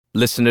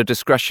Listener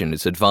discretion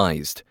is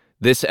advised.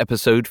 This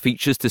episode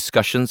features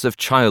discussions of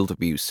child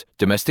abuse,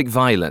 domestic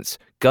violence,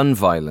 gun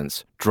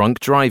violence, drunk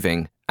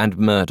driving, and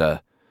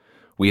murder.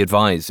 We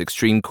advise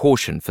extreme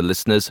caution for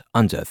listeners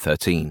under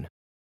 13.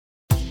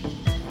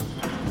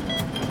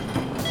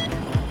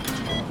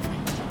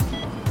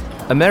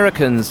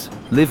 Americans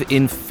live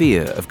in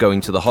fear of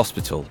going to the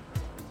hospital,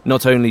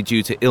 not only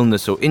due to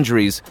illness or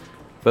injuries,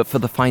 but for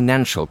the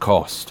financial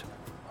cost.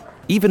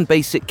 Even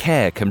basic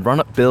care can run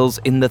up bills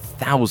in the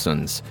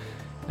thousands,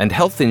 and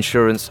health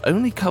insurance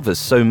only covers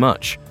so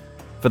much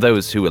for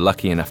those who are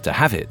lucky enough to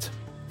have it.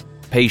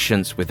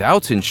 Patients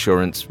without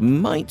insurance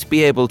might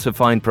be able to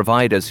find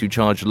providers who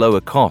charge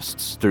lower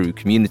costs through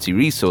community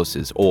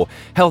resources or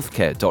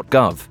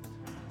healthcare.gov.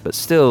 But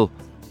still,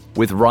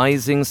 with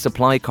rising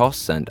supply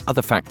costs and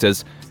other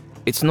factors,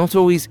 it's not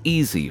always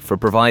easy for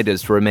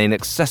providers to remain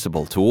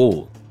accessible to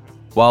all.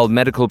 While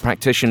medical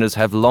practitioners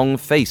have long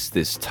faced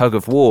this tug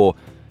of war,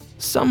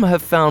 some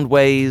have found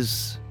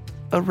ways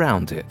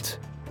around it.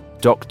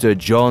 Dr.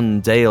 John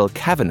Dale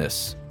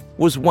Cavaness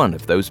was one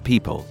of those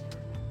people.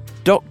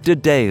 Dr.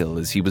 Dale,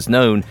 as he was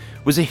known,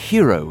 was a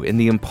hero in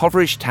the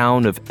impoverished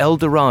town of El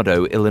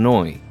Dorado,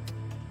 Illinois.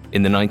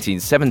 In the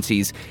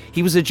 1970s,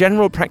 he was a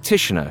general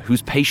practitioner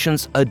whose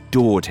patients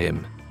adored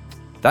him.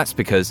 That's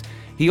because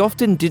he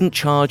often didn't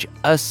charge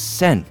a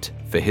cent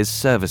for his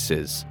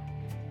services.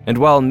 And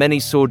while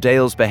many saw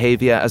Dale's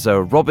behavior as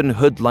a Robin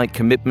Hood-like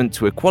commitment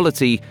to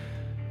equality,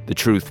 the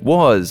truth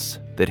was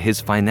that his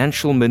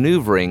financial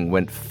maneuvering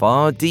went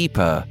far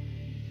deeper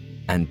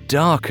and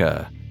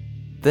darker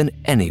than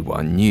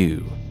anyone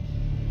knew.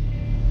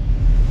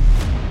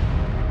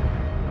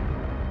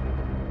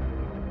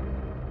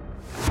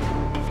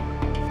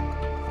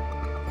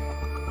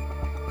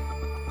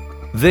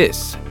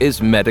 This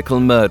is Medical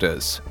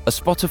Murders, a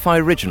Spotify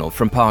original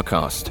from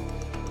Parcast.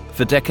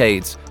 For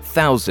decades,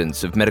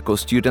 thousands of medical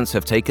students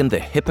have taken the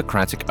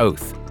Hippocratic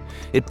Oath.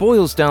 It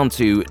boils down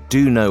to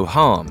do no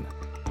harm.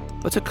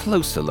 But a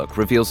closer look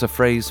reveals a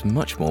phrase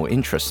much more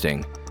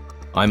interesting.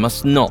 I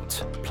must not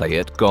play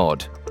at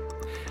God.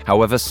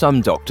 However,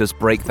 some doctors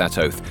break that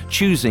oath,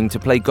 choosing to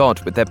play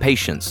God with their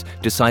patients,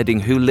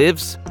 deciding who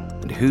lives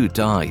and who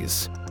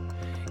dies.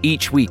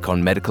 Each week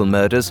on Medical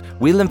Murders,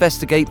 we'll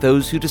investigate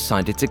those who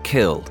decided to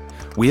kill.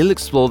 We'll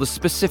explore the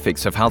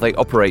specifics of how they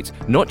operate,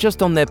 not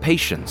just on their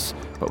patients,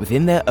 but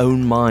within their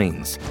own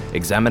minds,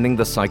 examining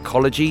the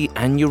psychology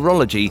and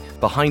neurology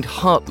behind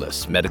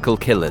heartless medical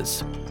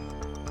killers.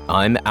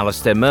 I'm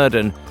Alistair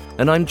Murden,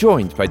 and I'm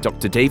joined by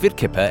Dr. David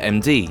Kipper,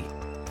 MD.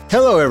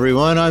 Hello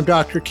everyone, I'm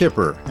Dr.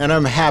 Kipper, and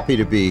I'm happy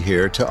to be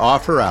here to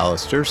offer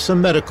Alistair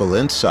some medical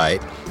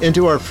insight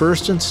into our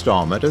first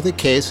installment of the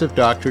case of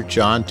Dr.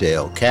 John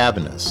Dale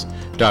Cavaness.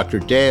 Dr.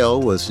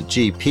 Dale was a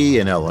GP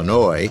in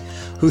Illinois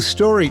whose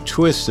story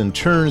twists and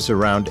turns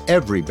around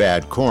every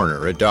bad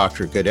corner a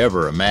doctor could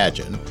ever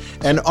imagine,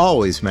 and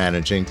always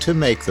managing to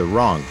make the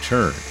wrong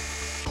turn.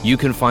 You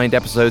can find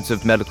episodes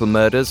of Medical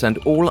Murders and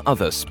all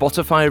other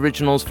Spotify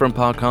originals from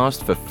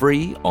Parcast for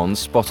free on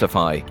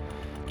Spotify.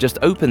 Just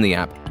open the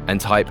app and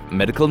type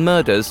Medical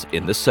Murders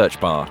in the search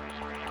bar.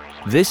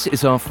 This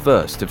is our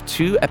first of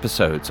 2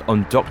 episodes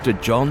on Dr.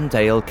 John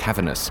Dale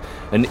Cavaness,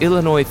 an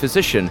Illinois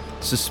physician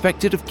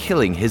suspected of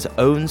killing his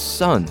own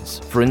sons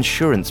for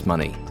insurance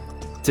money.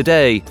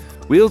 Today,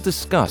 we'll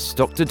discuss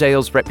Dr.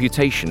 Dale's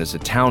reputation as a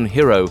town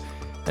hero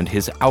and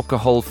his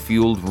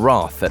alcohol-fueled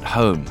wrath at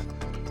home.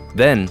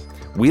 Then,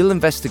 we'll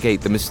investigate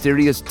the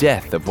mysterious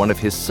death of one of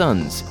his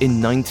sons in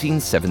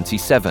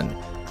 1977.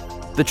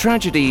 The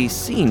tragedy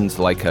seemed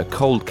like a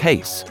cold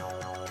case,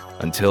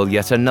 until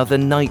yet another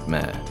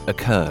nightmare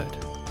occurred.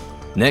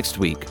 Next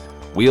week,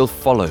 we'll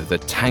follow the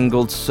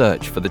tangled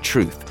search for the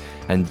truth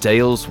and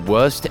Dale's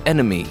worst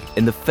enemy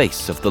in the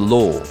face of the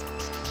law,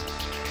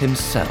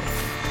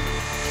 himself.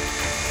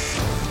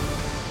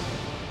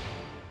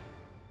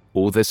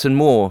 All this and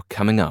more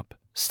coming up.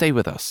 Stay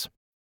with us.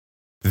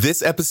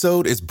 This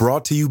episode is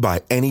brought to you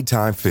by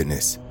Anytime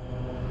Fitness.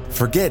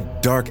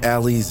 Forget dark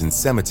alleys and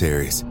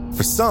cemeteries.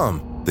 For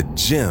some, the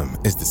gym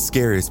is the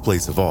scariest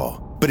place of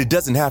all, but it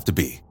doesn't have to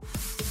be.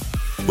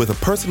 With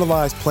a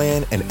personalized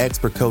plan and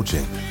expert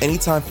coaching,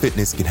 Anytime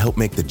Fitness can help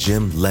make the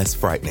gym less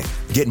frightening.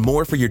 Get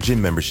more for your gym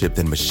membership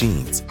than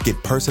machines.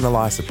 Get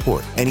personalized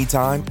support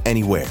anytime,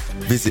 anywhere.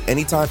 Visit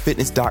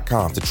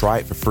AnytimeFitness.com to try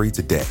it for free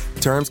today.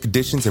 Terms,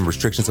 conditions, and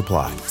restrictions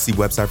apply. See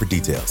website for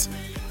details.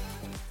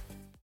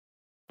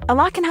 A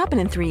lot can happen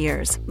in 3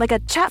 years, like a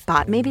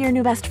chatbot may be your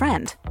new best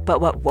friend. But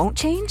what won't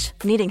change?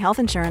 Needing health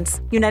insurance.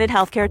 United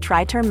Healthcare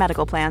Tri-Term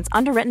Medical Plans,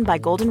 underwritten by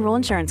Golden Rule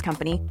Insurance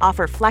Company,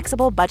 offer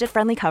flexible,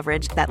 budget-friendly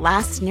coverage that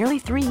lasts nearly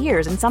 3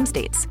 years in some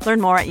states. Learn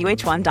more at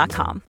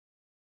uh1.com.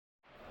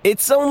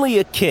 It's only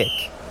a kick,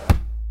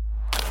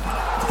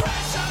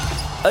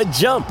 a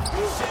jump,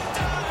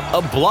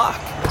 a block.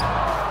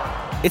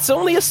 It's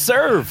only a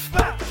serve.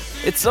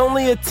 It's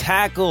only a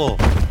tackle,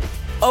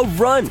 a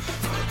run.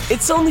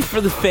 It's only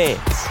for the fans.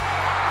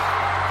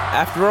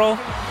 After all,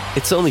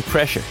 it's only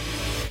pressure.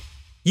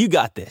 You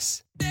got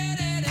this.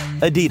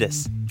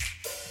 Adidas.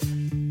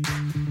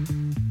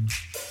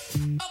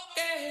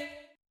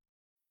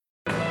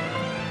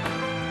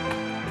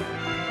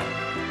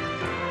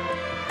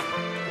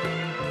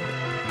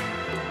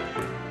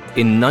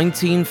 In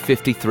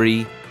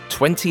 1953,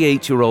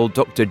 28-year-old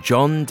Dr.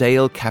 John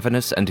Dale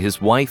Cavaness and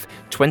his wife,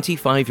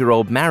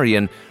 25-year-old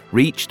Marion,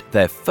 reached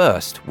their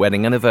first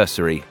wedding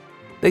anniversary.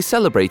 They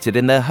celebrated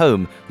in their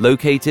home,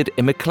 located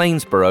in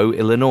McLeansboro,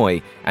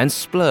 Illinois, and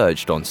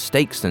splurged on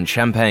steaks and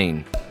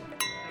champagne.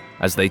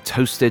 As they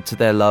toasted to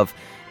their love,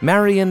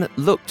 Marion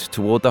looked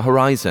toward the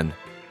horizon.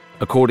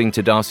 According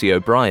to Darcy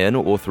O'Brien,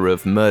 author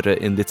of Murder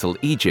in Little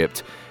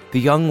Egypt, the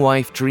young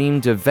wife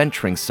dreamed of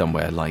venturing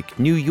somewhere like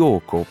New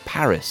York or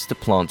Paris to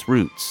plant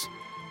roots.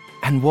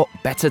 And what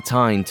better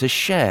time to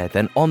share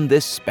than on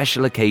this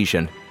special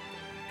occasion?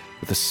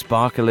 With a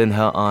sparkle in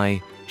her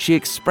eye, she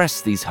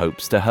expressed these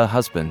hopes to her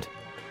husband.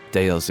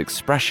 Dale's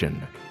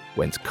expression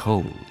went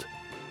cold.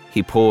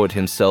 He poured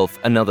himself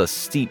another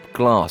steep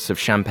glass of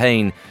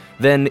champagne,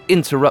 then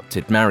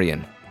interrupted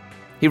Marion.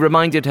 He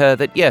reminded her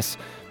that yes,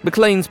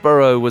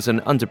 McLeansboro was an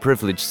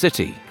underprivileged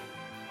city,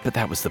 but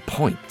that was the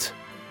point.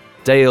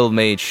 Dale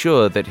made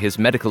sure that his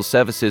medical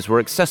services were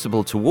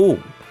accessible to all.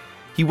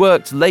 He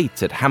worked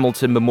late at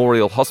Hamilton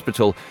Memorial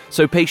Hospital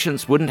so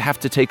patients wouldn't have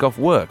to take off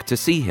work to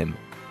see him.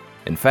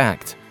 In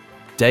fact,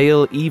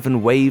 Dale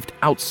even waived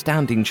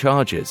outstanding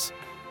charges.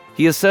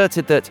 He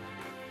asserted that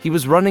he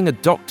was running a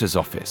doctor's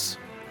office,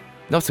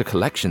 not a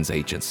collections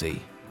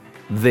agency.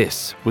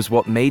 This was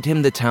what made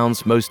him the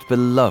town's most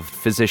beloved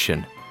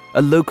physician,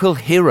 a local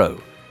hero.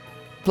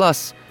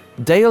 Plus,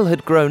 Dale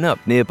had grown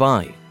up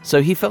nearby,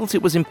 so he felt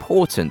it was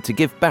important to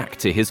give back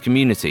to his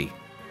community.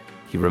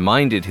 He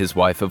reminded his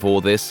wife of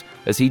all this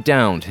as he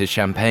downed his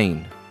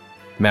champagne.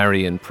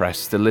 Marion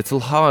pressed a little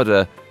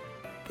harder.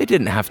 They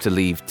didn't have to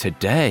leave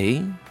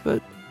today,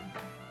 but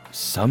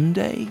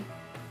someday?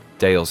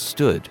 Dale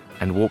stood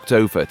and walked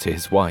over to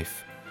his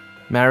wife.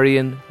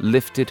 Marion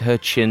lifted her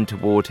chin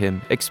toward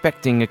him,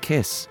 expecting a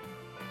kiss.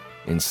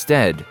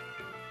 Instead,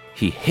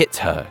 he hit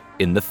her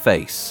in the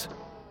face.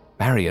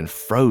 Marion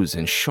froze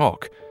in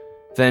shock.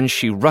 Then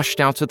she rushed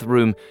out of the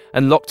room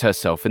and locked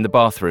herself in the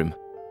bathroom.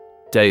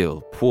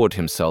 Dale poured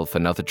himself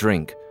another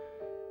drink.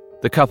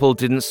 The couple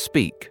didn't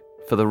speak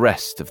for the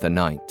rest of the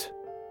night.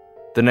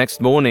 The next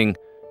morning,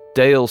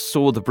 Dale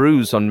saw the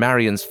bruise on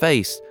Marion's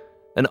face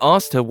and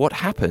asked her what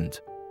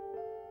happened.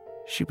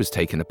 She was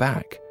taken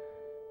aback.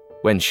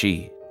 When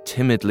she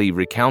timidly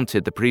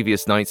recounted the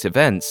previous night's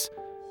events,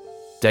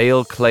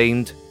 Dale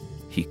claimed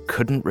he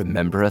couldn't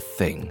remember a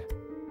thing.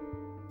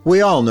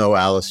 We all know,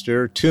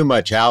 Alistair, too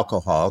much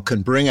alcohol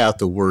can bring out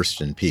the worst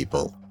in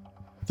people.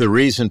 The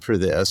reason for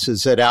this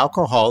is that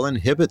alcohol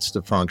inhibits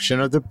the function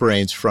of the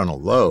brain's frontal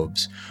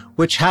lobes,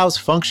 which house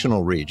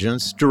functional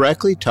regions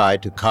directly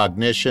tied to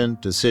cognition,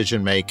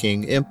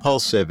 decision-making,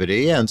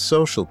 impulsivity, and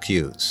social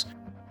cues.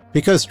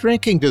 Because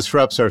drinking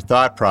disrupts our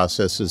thought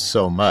processes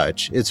so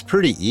much, it's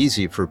pretty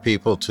easy for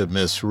people to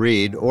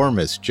misread or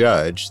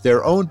misjudge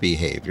their own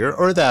behavior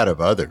or that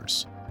of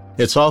others.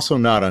 It's also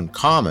not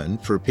uncommon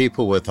for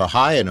people with a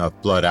high enough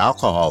blood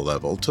alcohol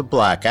level to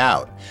black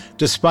out,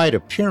 despite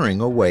appearing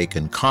awake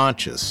and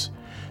conscious.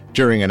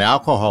 During an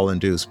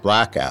alcohol-induced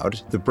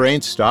blackout, the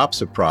brain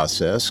stops a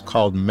process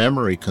called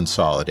memory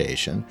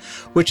consolidation,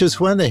 which is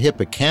when the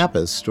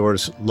hippocampus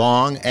stores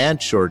long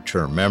and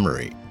short-term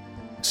memory.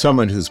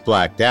 Someone who's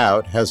blacked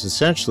out has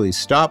essentially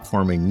stopped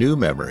forming new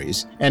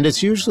memories, and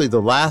it's usually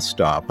the last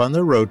stop on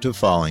the road to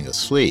falling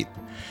asleep.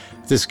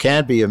 This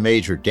can be a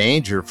major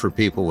danger for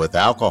people with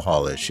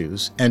alcohol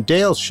issues, and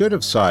Dale should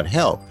have sought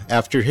help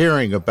after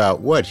hearing about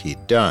what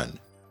he'd done.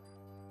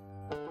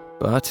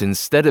 But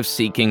instead of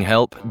seeking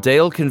help,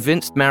 Dale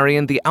convinced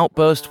Marion the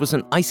outburst was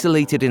an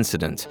isolated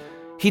incident.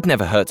 He'd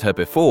never hurt her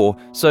before,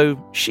 so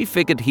she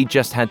figured he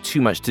just had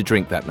too much to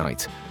drink that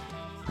night.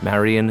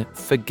 Marion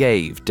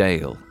forgave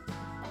Dale.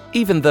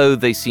 Even though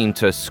they seemed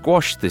to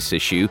squash this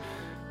issue,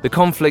 the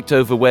conflict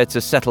over where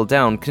to settle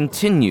down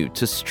continued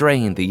to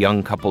strain the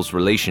young couple's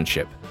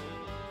relationship.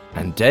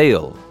 And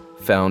Dale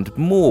found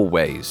more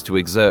ways to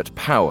exert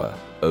power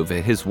over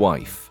his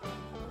wife.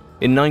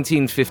 In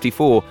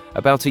 1954,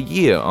 about a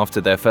year after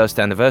their first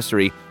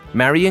anniversary,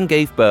 Marion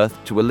gave birth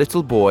to a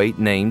little boy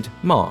named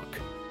Mark.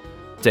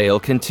 Dale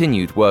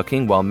continued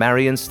working while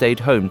Marion stayed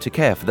home to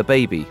care for the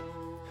baby.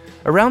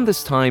 Around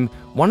this time,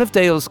 one of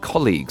Dale's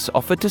colleagues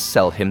offered to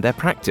sell him their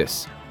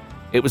practice.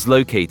 It was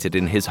located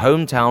in his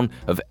hometown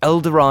of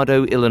El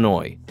Dorado,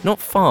 Illinois, not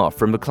far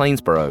from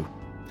McLeansboro.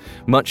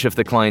 Much of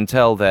the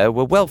clientele there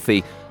were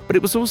wealthy, but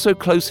it was also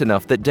close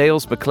enough that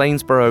Dale's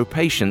McLeansboro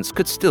patients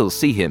could still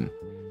see him.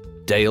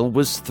 Dale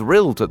was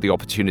thrilled at the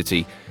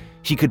opportunity.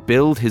 He could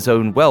build his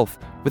own wealth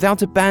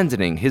without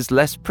abandoning his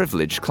less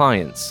privileged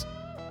clients.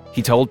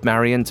 He told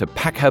Marion to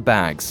pack her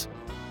bags.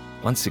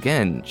 Once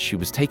again, she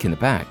was taken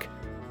aback.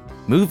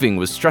 Moving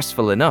was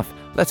stressful enough,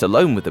 let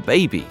alone with a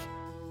baby.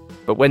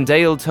 But when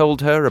Dale told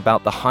her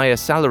about the higher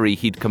salary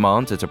he'd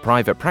command at a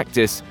private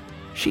practice,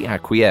 she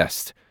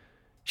acquiesced.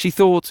 She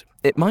thought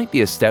it might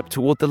be a step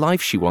toward the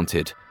life she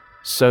wanted.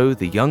 So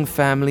the young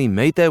family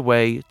made their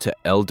way to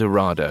El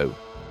Dorado.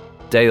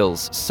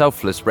 Dale's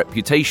selfless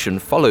reputation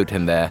followed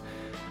him there,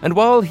 and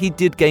while he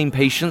did gain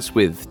patients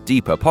with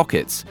deeper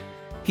pockets,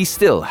 he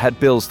still had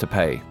bills to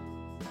pay.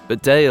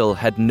 But Dale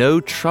had no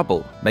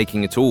trouble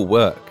making it all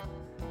work.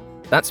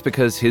 That's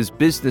because his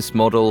business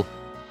model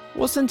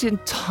wasn't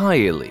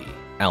entirely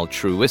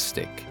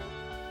altruistic.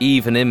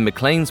 Even in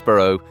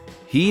McLeansboro,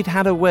 he'd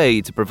had a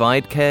way to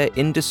provide care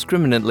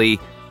indiscriminately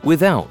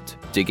without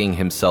digging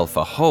himself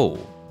a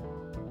hole.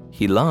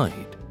 He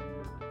lied.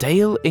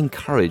 Dale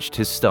encouraged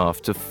his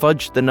staff to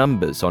fudge the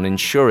numbers on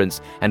insurance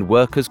and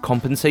workers'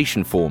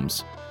 compensation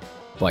forms.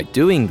 By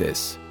doing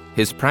this,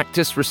 his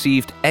practice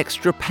received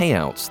extra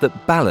payouts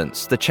that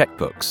balanced the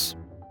checkbooks.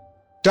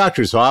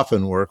 Doctors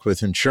often work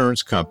with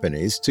insurance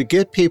companies to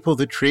get people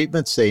the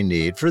treatments they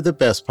need for the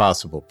best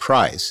possible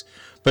price,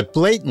 but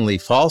blatantly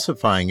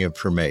falsifying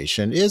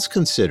information is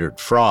considered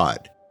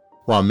fraud.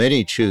 While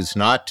many choose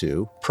not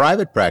to,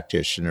 private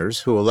practitioners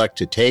who elect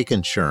to take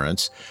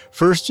insurance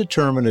first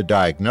determine a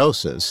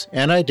diagnosis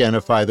and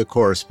identify the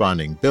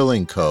corresponding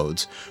billing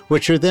codes,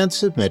 which are then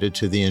submitted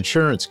to the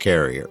insurance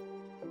carrier.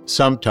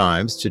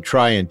 Sometimes, to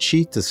try and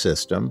cheat the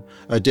system,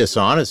 a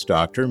dishonest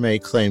doctor may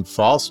claim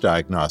false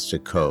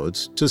diagnostic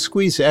codes to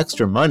squeeze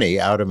extra money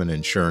out of an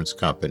insurance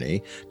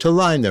company to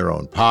line their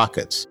own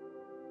pockets.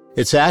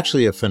 It's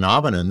actually a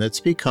phenomenon that's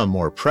become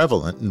more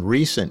prevalent in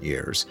recent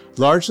years,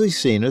 largely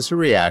seen as a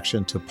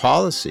reaction to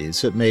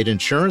policies that made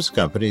insurance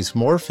companies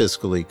more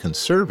fiscally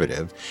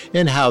conservative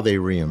in how they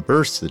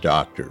reimburse the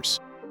doctors.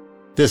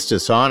 This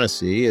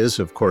dishonesty is,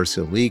 of course,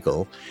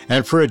 illegal,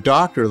 and for a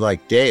doctor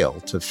like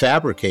Dale to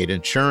fabricate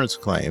insurance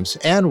claims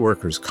and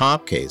workers'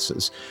 comp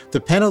cases,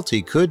 the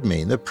penalty could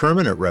mean the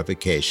permanent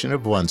revocation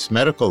of one's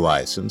medical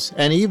license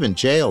and even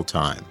jail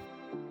time.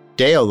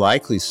 Dale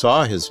likely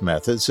saw his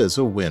methods as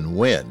a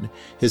win-win.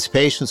 His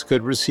patients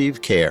could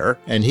receive care,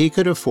 and he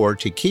could afford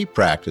to keep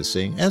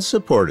practicing and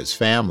support his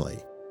family.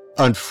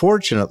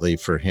 Unfortunately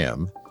for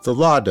him, the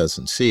law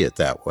doesn't see it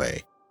that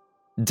way.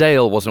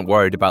 Dale wasn't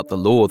worried about the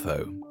law,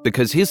 though,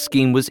 because his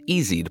scheme was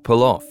easy to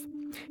pull off.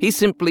 He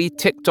simply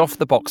ticked off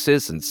the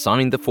boxes and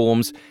signed the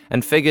forms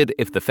and figured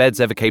if the feds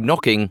ever came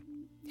knocking,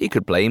 he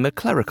could blame a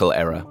clerical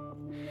error.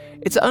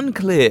 It's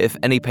unclear if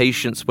any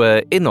patients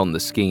were in on the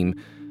scheme,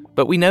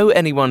 but we know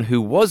anyone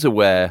who was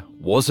aware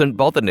wasn't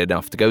bothered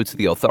enough to go to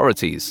the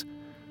authorities.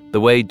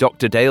 The way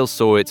Dr. Dale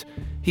saw it,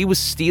 he was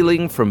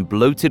stealing from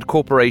bloated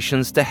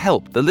corporations to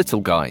help the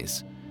little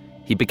guys.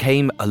 He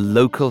became a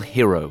local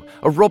hero,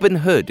 a Robin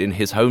Hood in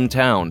his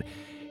hometown.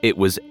 It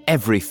was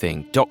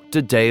everything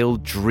Dr. Dale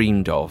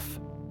dreamed of.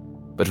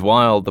 But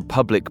while the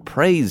public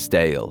praised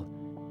Dale,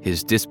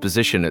 his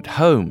disposition at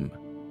home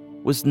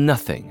was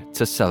nothing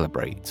to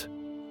celebrate.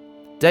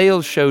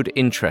 Dale showed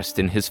interest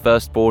in his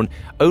firstborn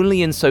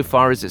only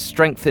insofar as it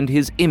strengthened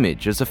his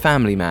image as a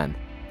family man.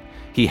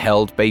 He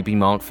held baby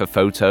Mark for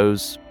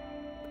photos,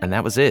 and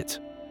that was it.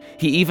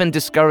 He even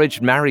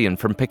discouraged Marion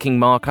from picking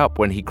Mark up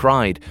when he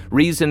cried,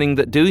 reasoning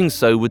that doing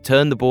so would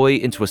turn the boy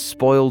into a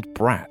spoiled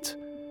brat.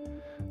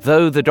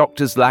 Though the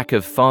doctor's lack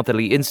of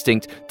fatherly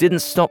instinct didn't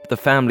stop the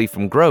family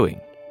from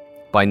growing,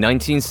 by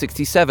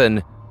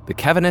 1967, the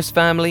Cavaniss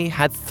family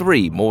had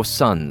 3 more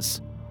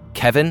sons: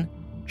 Kevin,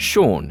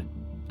 Sean,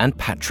 and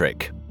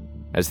Patrick.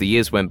 As the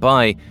years went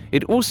by,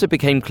 it also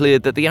became clear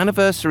that the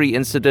anniversary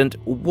incident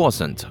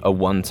wasn't a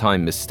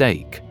one-time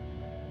mistake.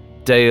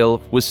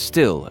 Dale was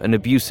still an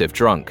abusive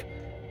drunk,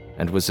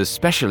 and was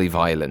especially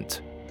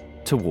violent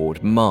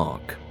toward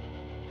Mark.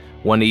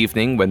 One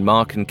evening, when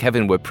Mark and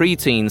Kevin were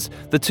preteens,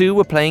 the two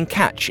were playing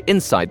catch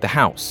inside the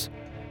house.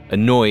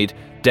 Annoyed,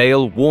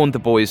 Dale warned the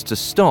boys to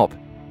stop,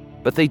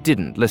 but they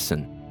didn't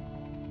listen.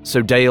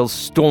 So Dale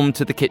stormed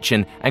to the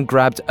kitchen and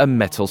grabbed a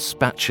metal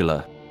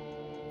spatula.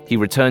 He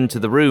returned to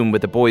the room where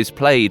the boys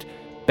played,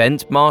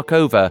 bent Mark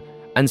over,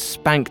 and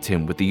spanked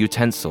him with the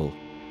utensil.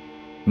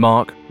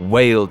 Mark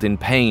wailed in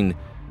pain,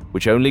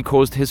 which only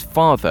caused his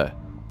father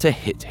to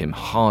hit him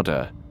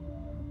harder.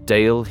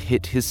 Dale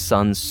hit his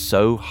son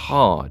so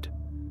hard,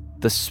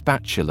 the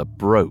spatula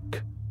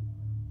broke.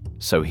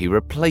 So he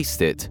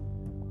replaced it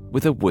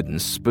with a wooden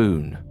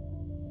spoon.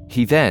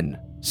 He then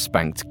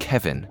spanked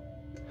Kevin.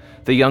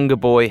 The younger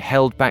boy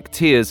held back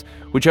tears,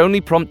 which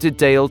only prompted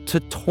Dale to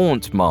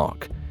taunt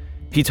Mark.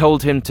 He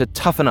told him to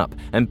toughen up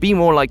and be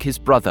more like his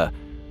brother,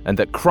 and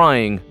that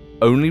crying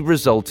only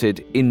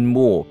resulted in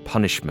more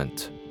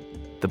punishment.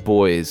 The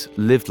boys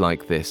lived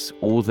like this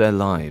all their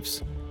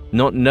lives,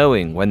 not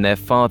knowing when their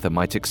father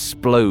might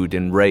explode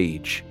in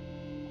rage.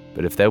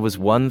 But if there was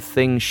one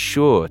thing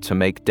sure to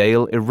make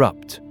Dale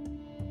erupt,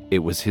 it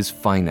was his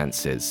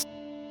finances.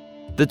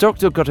 The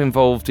doctor got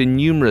involved in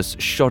numerous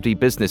shoddy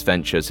business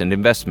ventures and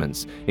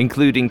investments,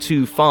 including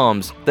 2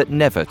 farms that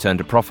never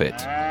turned a profit.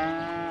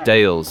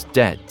 Dale's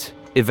debt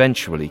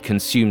eventually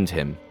consumed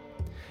him.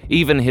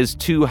 Even his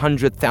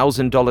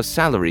 $200,000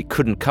 salary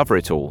couldn't cover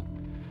it all.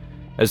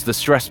 As the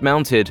stress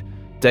mounted,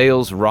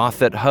 Dale's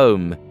wrath at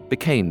home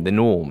became the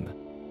norm.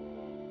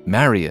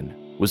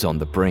 Marion was on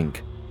the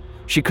brink.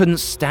 She couldn't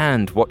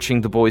stand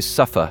watching the boys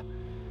suffer.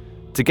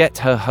 To get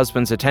her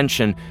husband's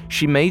attention,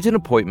 she made an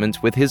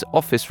appointment with his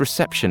office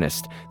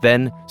receptionist,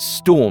 then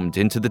stormed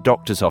into the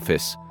doctor's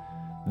office.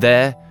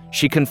 There,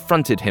 she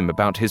confronted him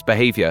about his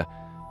behavior,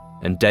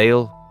 and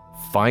Dale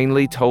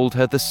finally told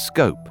her the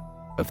scope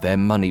of their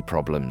money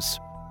problems.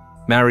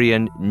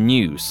 Marian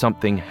knew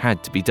something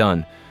had to be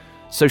done,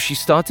 so she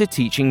started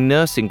teaching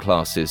nursing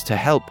classes to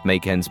help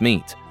make ends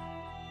meet.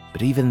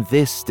 But even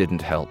this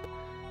didn't help,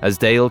 as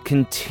Dale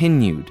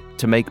continued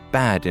to make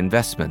bad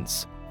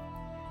investments.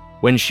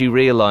 When she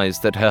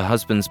realized that her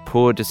husband's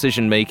poor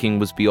decision-making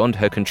was beyond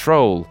her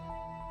control,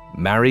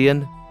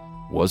 Marian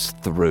was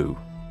through.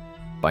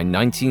 By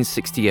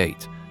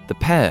 1968, the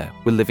pair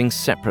were living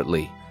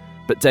separately,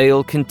 but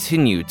Dale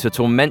continued to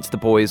torment the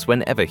boys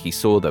whenever he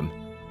saw them.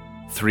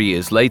 3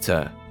 years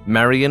later,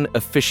 Marian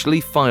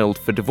officially filed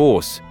for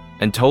divorce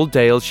and told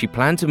Dale she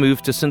planned to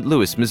move to St.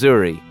 Louis,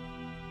 Missouri.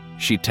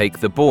 She'd take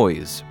the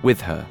boys with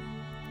her.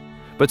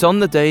 But on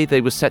the day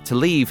they were set to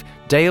leave,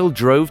 Dale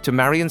drove to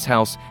Marian's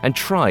house and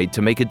tried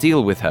to make a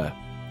deal with her.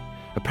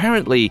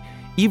 Apparently,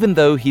 even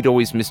though he'd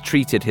always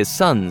mistreated his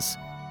sons,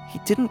 he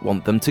didn't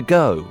want them to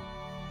go.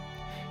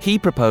 He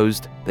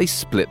proposed they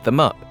split them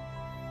up.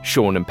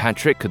 Sean and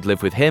Patrick could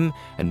live with him,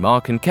 and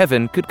Mark and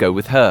Kevin could go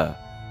with her.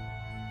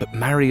 But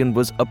Marian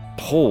was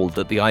appalled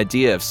at the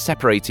idea of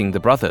separating the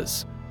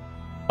brothers.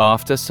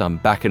 After some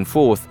back and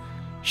forth,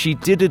 she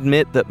did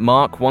admit that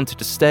Mark wanted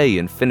to stay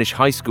and finish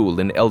high school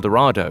in El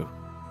Dorado.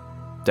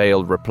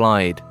 Dale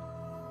replied,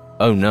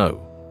 "Oh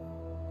no,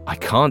 I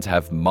can't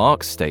have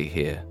Mark stay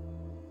here.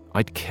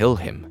 I'd kill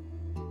him."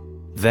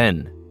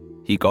 Then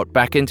he got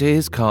back into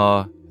his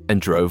car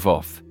and drove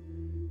off,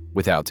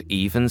 without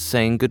even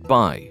saying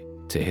goodbye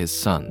to his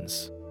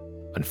sons.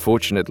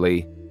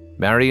 Unfortunately,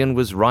 Marian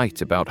was right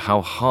about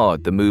how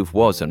hard the move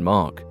was on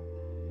Mark.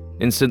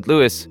 In St.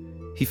 Louis,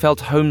 he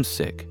felt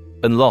homesick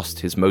and lost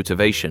his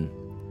motivation.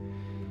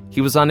 He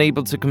was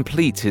unable to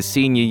complete his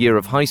senior year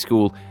of high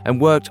school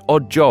and worked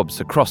odd jobs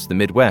across the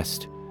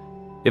Midwest.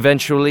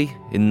 Eventually,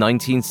 in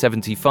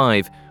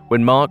 1975,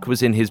 when Mark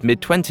was in his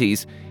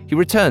mid-20s, he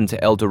returned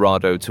to El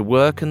Dorado to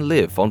work and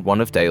live on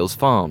one of Dale's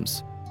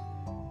farms.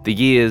 The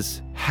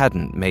years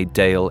hadn't made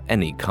Dale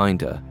any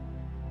kinder.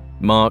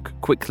 Mark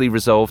quickly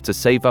resolved to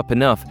save up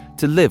enough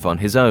to live on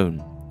his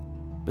own.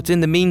 But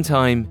in the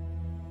meantime,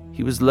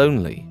 he was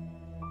lonely.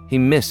 He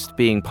missed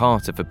being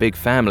part of a big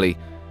family.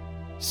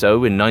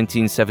 So in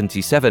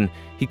 1977,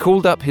 he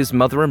called up his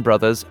mother and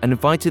brothers and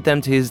invited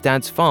them to his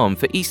dad's farm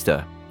for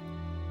Easter.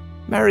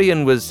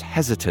 Marian was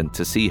hesitant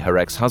to see her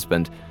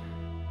ex-husband,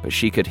 but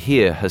she could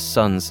hear her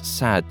son's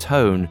sad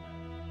tone,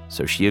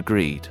 so she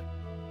agreed.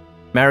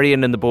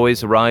 Marian and the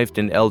boys arrived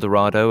in El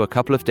Dorado a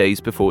couple of days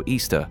before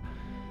Easter.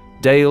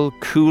 Dale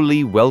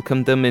coolly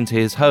welcomed them into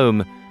his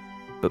home,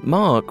 but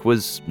Mark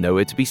was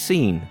nowhere to be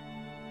seen.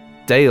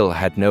 Dale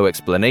had no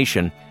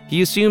explanation.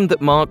 He assumed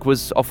that Mark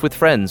was off with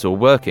friends or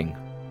working.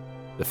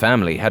 The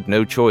family had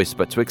no choice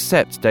but to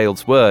accept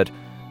Dale's word.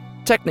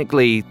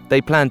 Technically,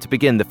 they planned to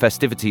begin the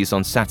festivities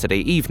on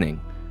Saturday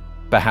evening.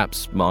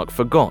 Perhaps Mark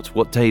forgot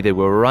what day they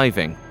were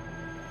arriving.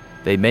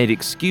 They made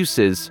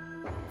excuses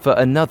for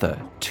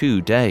another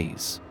 2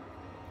 days.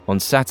 On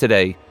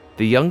Saturday,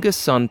 the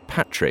youngest son,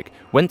 Patrick,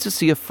 went to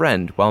see a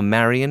friend while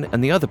Marian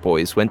and the other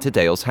boys went to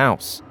Dale's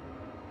house,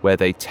 where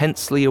they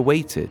tensely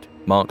awaited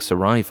Mark's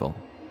arrival.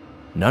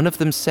 None of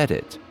them said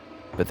it,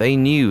 but they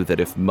knew that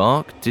if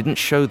Mark didn't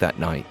show that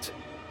night,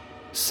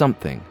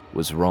 something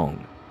was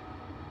wrong.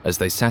 As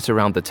they sat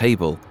around the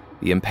table,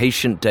 the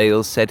impatient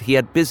Dale said he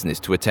had business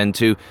to attend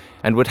to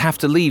and would have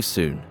to leave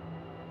soon.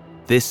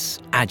 This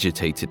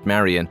agitated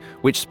Marian,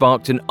 which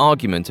sparked an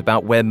argument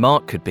about where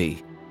Mark could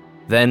be.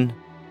 Then,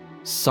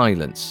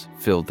 silence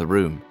filled the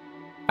room.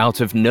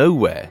 Out of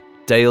nowhere,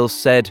 Dale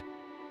said,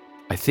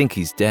 "I think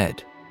he's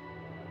dead."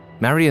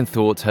 Marian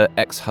thought her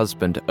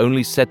ex-husband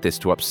only said this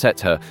to upset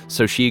her,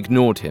 so she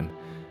ignored him.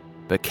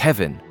 But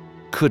Kevin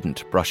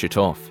couldn't brush it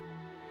off.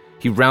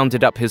 He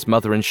rounded up his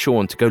mother and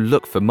Sean to go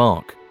look for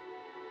Mark.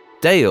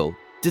 Dale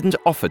didn't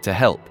offer to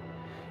help.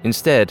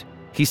 Instead,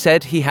 he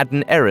said he had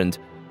an errand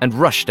and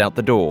rushed out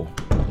the door.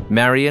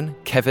 Marian,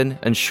 Kevin,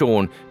 and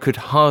Sean could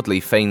hardly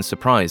feign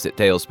surprise at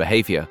Dale's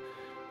behavior.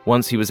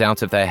 Once he was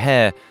out of their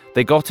hair,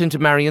 they got into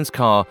Marian's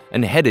car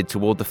and headed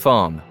toward the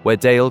farm, where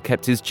Dale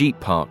kept his Jeep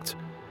parked.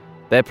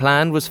 Their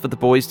plan was for the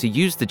boys to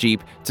use the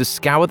Jeep to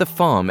scour the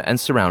farm and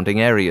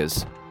surrounding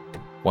areas.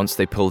 Once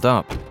they pulled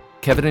up,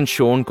 Kevin and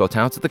Sean got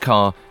out of the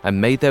car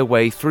and made their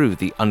way through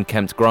the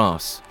unkempt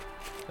grass.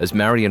 As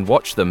Marian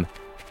watched them,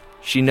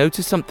 she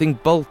noticed something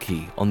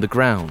bulky on the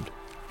ground,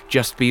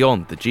 just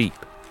beyond the Jeep.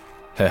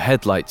 Her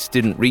headlights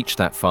didn't reach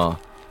that far,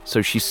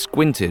 so she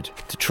squinted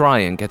to try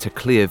and get a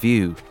clear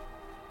view.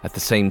 At the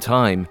same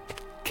time,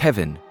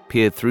 Kevin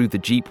peered through the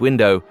Jeep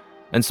window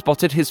and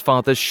spotted his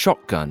father's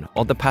shotgun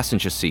on the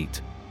passenger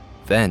seat.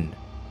 Then,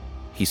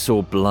 he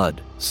saw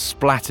blood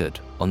splattered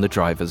on the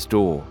driver's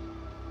door.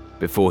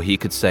 Before he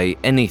could say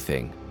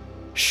anything,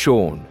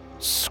 Sean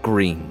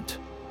screamed.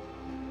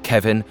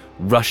 Kevin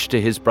rushed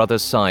to his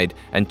brother's side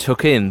and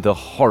took in the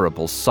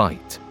horrible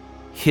sight.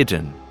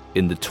 Hidden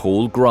in the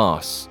tall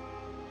grass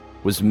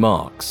was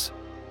Mark's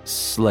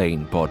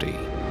slain body.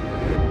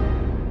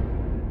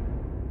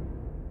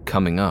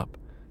 Coming up,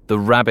 the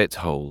rabbit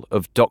hole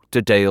of Dr.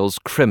 Dale's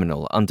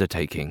criminal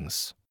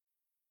undertakings.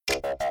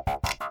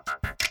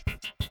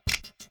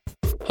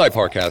 Hi,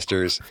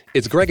 Parcasters.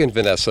 It's Greg and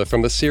Vanessa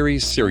from the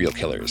series Serial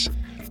Killers.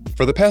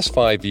 For the past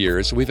 5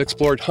 years, we've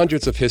explored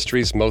hundreds of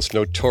history's most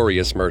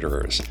notorious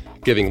murderers,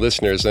 giving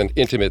listeners an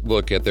intimate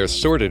look at their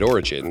sordid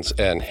origins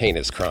and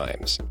heinous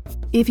crimes.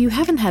 If you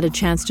haven't had a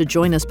chance to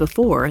join us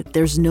before,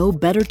 there's no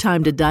better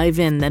time to dive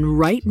in than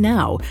right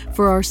now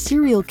for our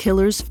Serial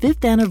Killers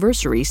 5th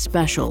Anniversary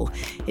Special.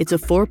 It's a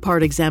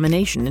 4-part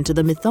examination into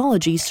the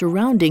mythology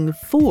surrounding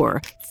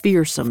 4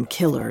 fearsome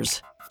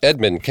killers.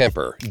 Edmund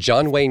Kemper,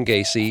 John Wayne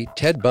Gacy,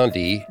 Ted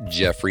Bundy,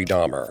 Jeffrey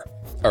Dahmer.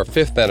 Our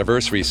 5th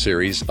Anniversary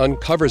series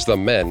uncovers the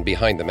men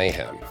behind the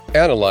mayhem,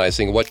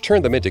 analyzing what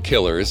turned them into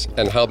killers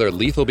and how their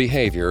lethal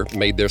behavior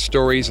made their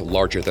stories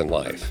larger than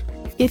life.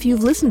 If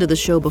you've listened to the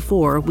show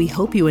before, we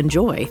hope you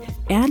enjoy.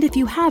 And if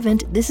you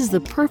haven't, this is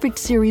the perfect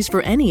series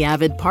for any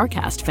avid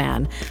Parcast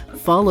fan.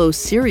 Follow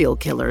Serial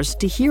Killers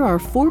to hear our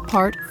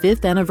 4-part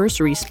 5th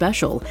Anniversary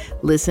Special.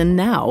 Listen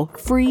now,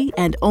 free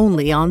and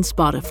only on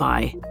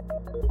Spotify.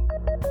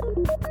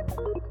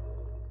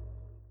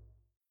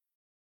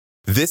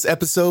 This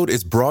episode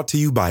is brought to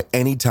you by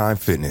Anytime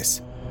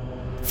Fitness.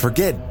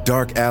 Forget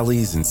dark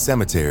alleys and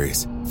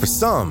cemeteries. For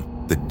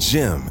some, the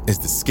gym is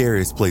the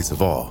scariest place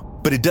of all.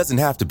 But it doesn't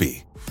have to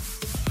be.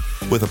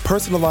 With a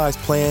personalized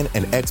plan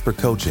and expert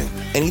coaching,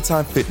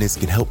 Anytime Fitness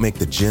can help make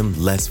the gym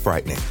less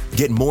frightening.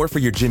 Get more for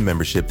your gym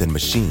membership than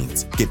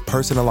machines. Get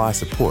personalized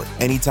support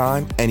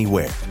anytime,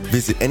 anywhere.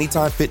 Visit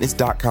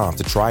AnytimeFitness.com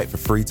to try it for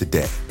free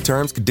today.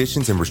 Terms,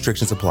 conditions, and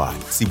restrictions apply.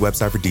 See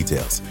website for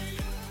details.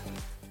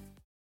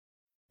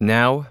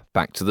 Now,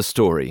 back to the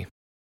story.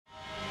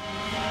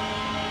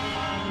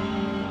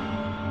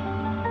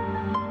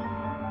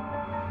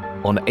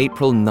 On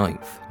April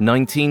 9th,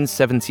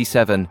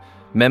 1977,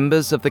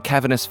 members of the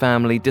Cavanis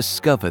family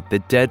discovered the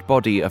dead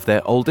body of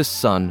their oldest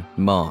son,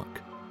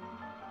 Mark.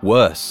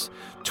 Worse,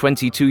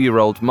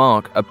 22-year-old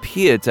Mark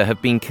appeared to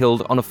have been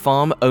killed on a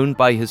farm owned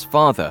by his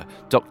father,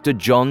 Dr.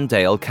 John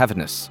Dale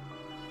Cavanis.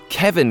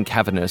 Kevin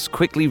Cavanis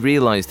quickly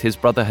realized his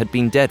brother had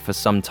been dead for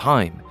some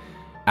time.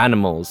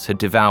 Animals had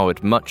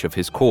devoured much of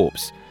his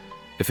corpse.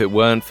 If it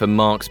weren't for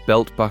Mark's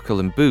belt buckle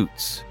and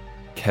boots,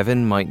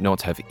 Kevin might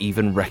not have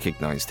even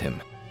recognized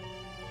him.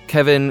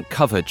 Kevin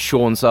covered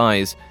Sean's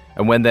eyes,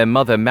 and when their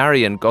mother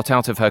Marion got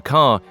out of her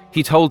car,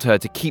 he told her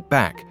to keep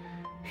back.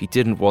 He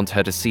didn't want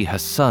her to see her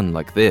son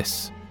like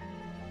this.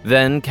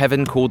 Then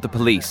Kevin called the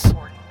police,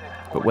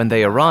 but when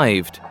they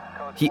arrived,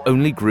 he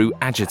only grew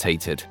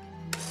agitated.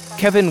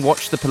 Kevin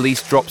watched the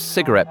police drop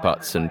cigarette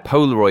butts and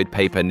Polaroid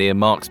paper near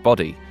Mark's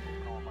body.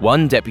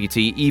 One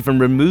deputy even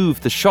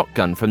removed the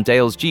shotgun from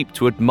Dale's Jeep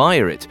to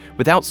admire it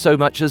without so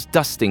much as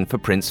dusting for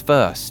prints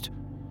first.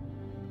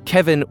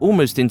 Kevin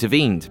almost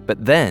intervened,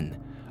 but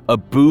then a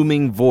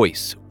booming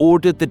voice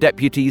ordered the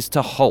deputies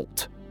to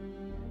halt.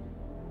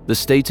 The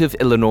State of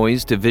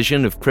Illinois'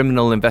 Division of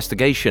Criminal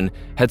Investigation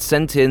had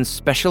sent in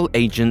Special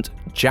Agent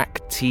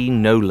Jack T.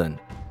 Nolan,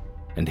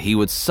 and he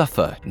would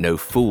suffer no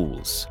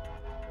fools.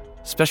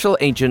 Special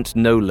Agent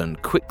Nolan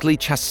quickly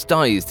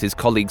chastised his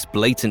colleagues'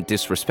 blatant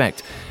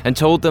disrespect and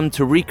told them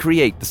to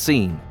recreate the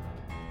scene.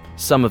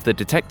 Some of the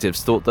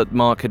detectives thought that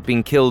Mark had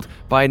been killed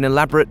by an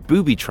elaborate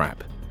booby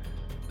trap.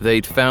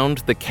 They'd found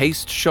the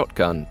cased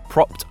shotgun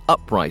propped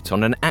upright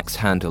on an axe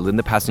handle in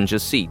the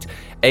passenger's seat,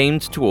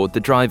 aimed toward the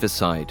driver's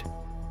side.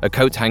 A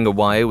coat hanger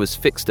wire was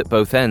fixed at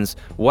both ends,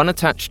 one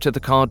attached to the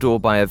car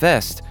door by a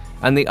vest,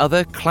 and the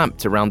other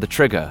clamped around the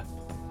trigger.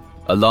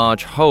 A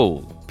large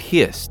hole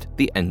pierced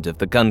the end of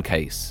the gun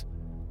case.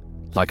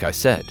 Like I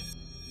said,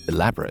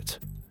 elaborate.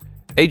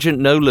 Agent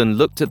Nolan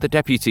looked at the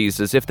deputies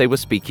as if they were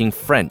speaking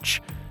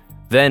French.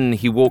 Then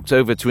he walked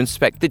over to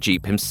inspect the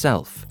Jeep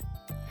himself.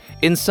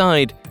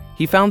 Inside,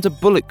 he found a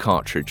bullet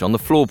cartridge on the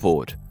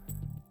floorboard.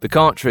 The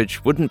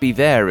cartridge wouldn't be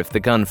there if the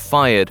gun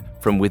fired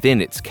from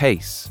within its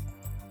case.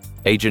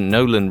 Agent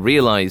Nolan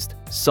realized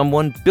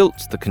someone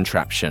built the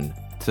contraption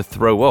to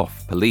throw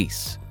off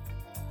police.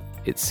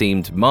 It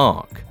seemed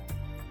Mark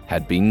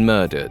had been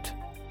murdered.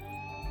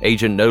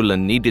 Agent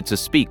Nolan needed to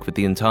speak with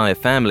the entire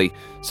family,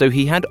 so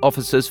he had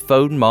officers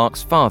phone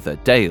Mark's father,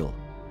 Dale.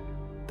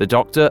 The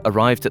doctor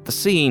arrived at the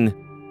scene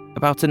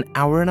about an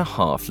hour and a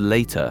half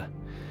later.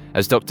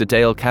 As Dr.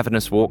 Dale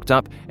Cavanis walked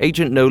up,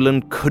 Agent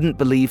Nolan couldn't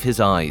believe his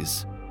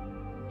eyes.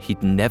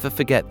 He'd never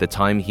forget the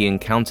time he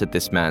encountered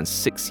this man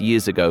 6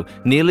 years ago,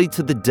 nearly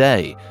to the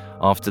day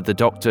after the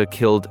doctor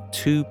killed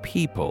 2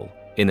 people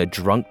in a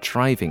drunk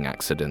driving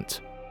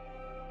accident.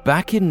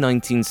 Back in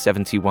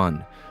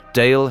 1971,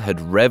 Dale had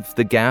revved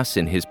the gas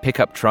in his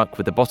pickup truck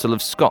with a bottle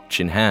of scotch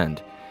in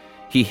hand.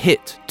 He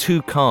hit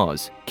 2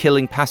 cars,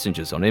 killing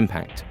passengers on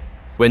impact.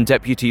 When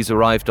deputies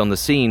arrived on the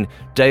scene,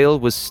 Dale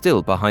was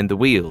still behind the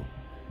wheel.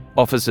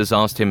 Officers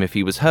asked him if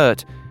he was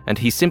hurt, and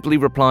he simply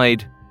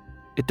replied,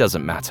 "It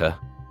doesn't matter.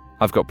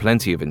 I've got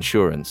plenty of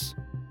insurance."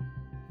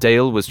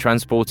 Dale was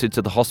transported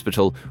to the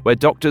hospital where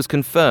doctors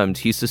confirmed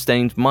he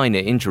sustained minor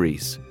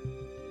injuries.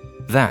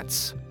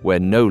 That's where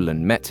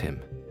Nolan met him.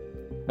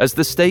 As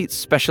the state's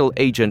special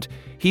agent,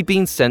 he'd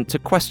been sent to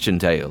question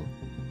Dale.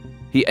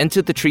 He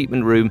entered the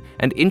treatment room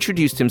and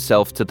introduced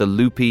himself to the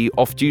loopy,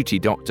 off-duty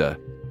doctor.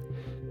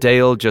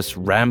 Dale just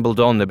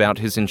rambled on about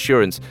his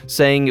insurance,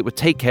 saying it would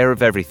take care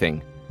of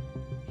everything.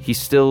 He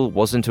still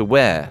wasn't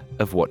aware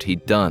of what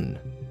he'd done.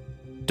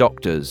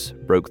 Doctors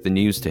broke the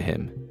news to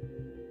him.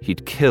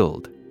 He'd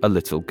killed a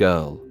little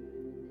girl.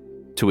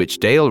 To which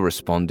Dale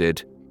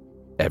responded,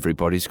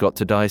 "Everybody's got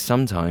to die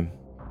sometime."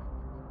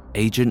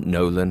 Agent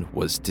Nolan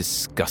was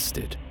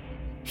disgusted.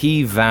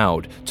 He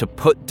vowed to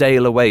put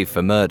Dale away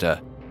for murder.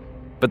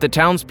 But the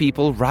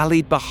townspeople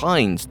rallied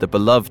behind the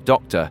beloved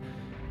doctor,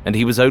 and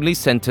he was only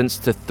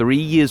sentenced to 3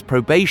 years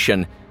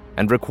probation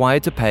and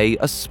required to pay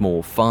a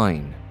small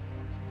fine.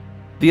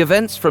 The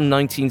events from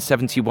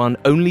 1971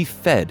 only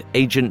fed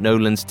Agent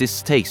Nolan's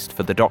distaste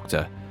for the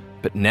doctor.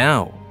 But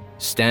now,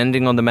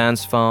 standing on the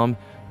man's farm,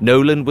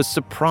 Nolan was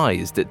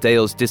surprised at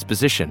Dale's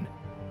disposition.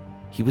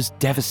 He was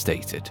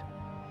devastated.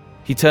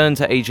 He turned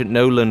to Agent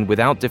Nolan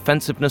without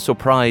defensiveness or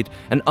pride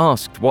and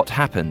asked what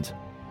happened.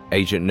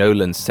 Agent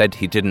Nolan said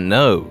he didn't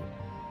know,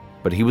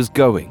 but he was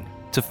going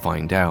to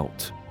find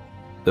out.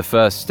 The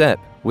first step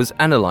was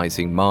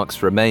analyzing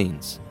Mark's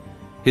remains.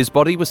 His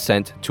body was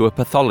sent to a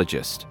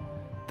pathologist.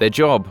 Their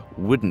job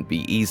wouldn't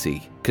be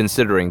easy,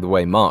 considering the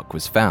way Mark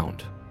was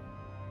found.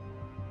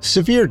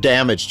 Severe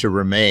damage to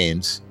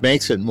remains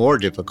makes it more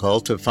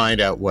difficult to find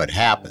out what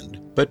happened,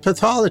 but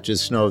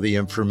pathologists know the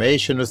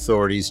information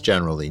authorities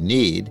generally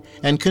need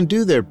and can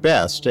do their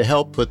best to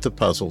help put the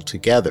puzzle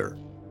together.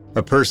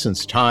 A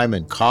person's time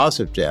and cause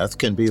of death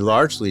can be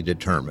largely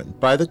determined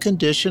by the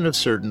condition of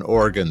certain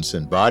organs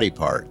and body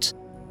parts.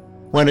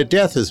 When a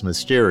death is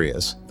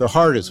mysterious, the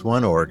heart is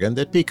one organ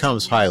that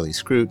becomes highly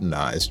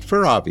scrutinized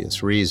for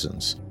obvious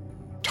reasons.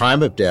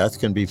 Time of death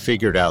can be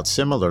figured out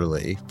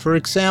similarly, for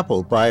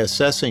example, by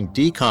assessing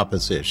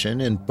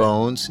decomposition in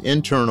bones,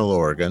 internal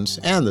organs,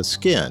 and the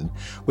skin,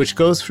 which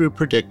goes through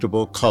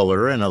predictable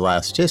color and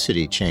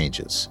elasticity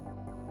changes.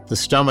 The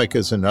stomach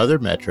is another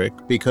metric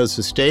because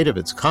the state of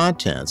its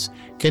contents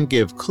can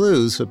give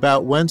clues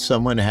about when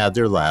someone had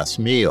their last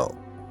meal.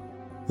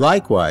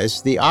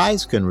 Likewise, the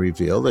eyes can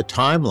reveal the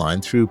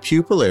timeline through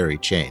pupillary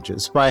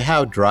changes by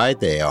how dried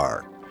they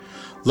are.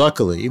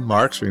 Luckily,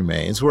 Mark's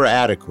remains were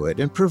adequate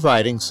in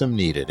providing some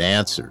needed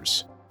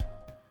answers.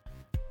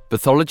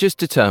 Pathologists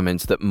determined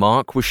that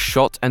Mark was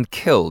shot and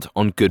killed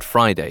on Good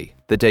Friday,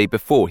 the day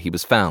before he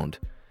was found.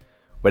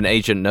 When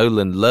Agent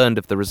Nolan learned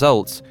of the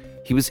results,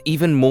 he was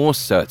even more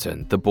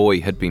certain the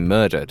boy had been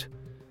murdered.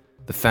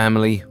 The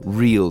family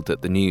reeled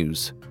at the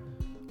news.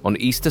 On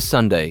Easter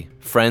Sunday,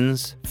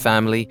 friends,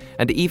 family,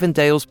 and even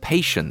Dale's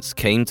patients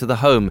came to the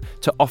home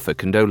to offer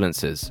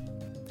condolences.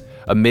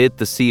 Amid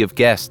the sea of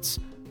guests,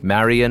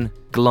 Marion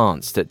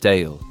glanced at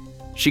Dale.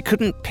 She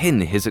couldn't pin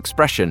his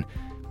expression.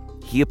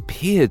 He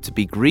appeared to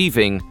be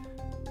grieving,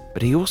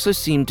 but he also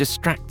seemed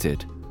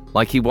distracted,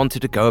 like he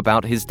wanted to go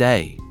about his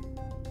day.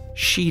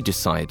 She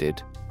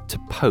decided to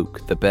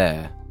poke the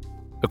bear.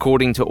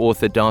 According to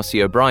author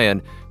Darcy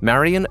O'Brien,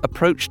 Marion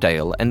approached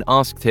Dale and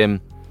asked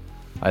him,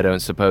 "I don't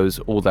suppose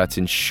all that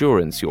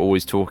insurance you're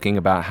always talking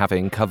about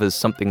having covers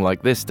something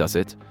like this, does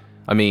it?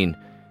 I mean,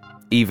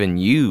 even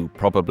you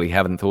probably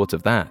haven't thought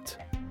of that."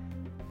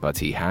 But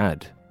he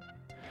had.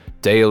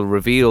 Dale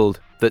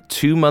revealed that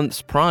 2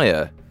 months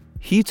prior,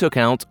 he took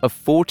out a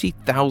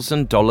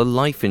 $40,000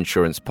 life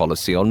insurance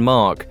policy on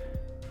Mark,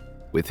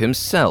 with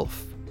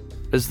himself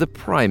as the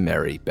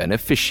primary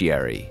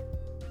beneficiary.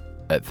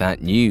 At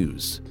that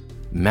news,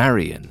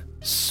 Marion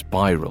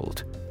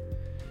spiraled.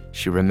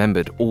 She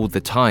remembered all the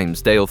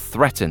times Dale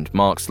threatened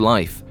Mark's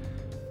life,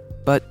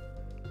 but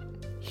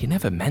he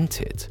never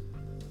meant it.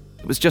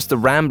 It was just the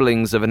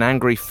ramblings of an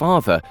angry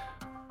father,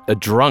 a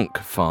drunk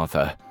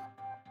father.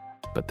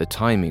 But the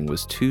timing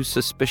was too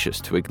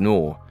suspicious to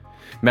ignore.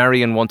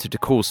 Marion wanted to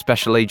call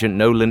Special Agent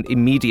Nolan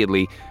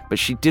immediately, but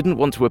she didn't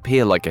want to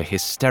appear like a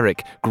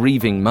hysteric,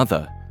 grieving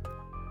mother.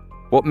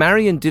 What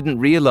Marion didn't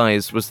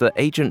realize was that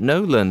Agent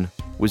Nolan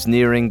was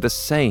nearing the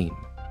same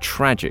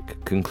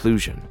tragic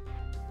conclusion.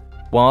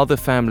 While the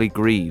family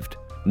grieved,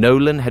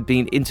 Nolan had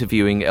been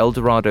interviewing El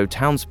Dorado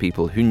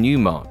townspeople who knew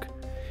Mark.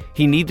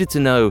 He needed to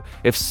know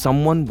if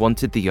someone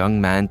wanted the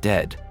young man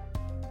dead.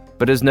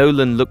 But as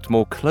Nolan looked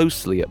more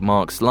closely at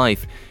Mark's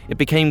life, it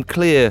became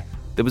clear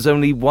there was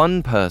only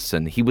one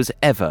person he was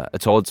ever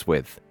at odds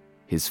with: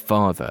 his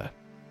father.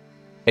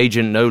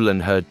 Agent Nolan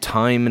heard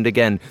time and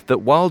again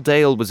that while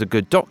Dale was a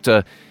good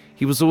doctor,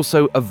 he was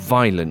also a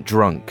violent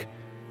drunk.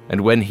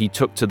 And when he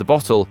took to the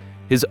bottle,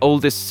 his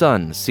oldest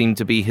son seemed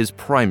to be his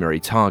primary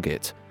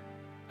target.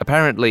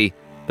 Apparently,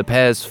 the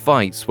pair's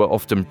fights were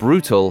often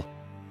brutal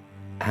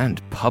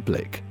and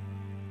public.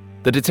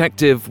 The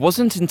detective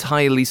wasn't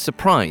entirely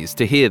surprised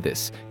to hear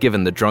this,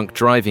 given the drunk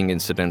driving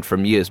incident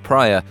from years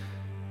prior,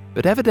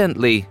 but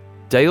evidently,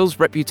 Dale's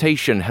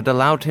reputation had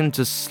allowed him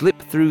to slip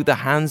through the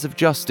hands of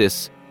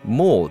justice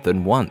more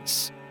than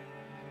once.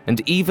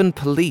 And even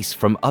police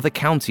from other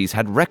counties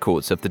had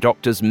records of the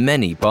doctor's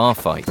many bar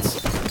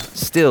fights.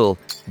 Still,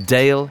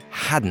 Dale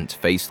hadn't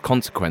faced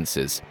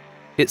consequences.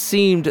 It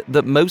seemed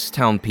that most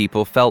town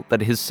people felt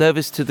that his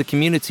service to the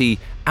community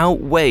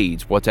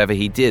outweighed whatever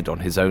he did on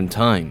his own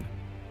time.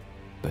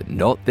 But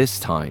not this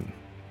time.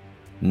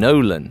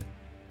 Nolan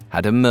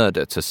had a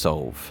murder to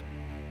solve.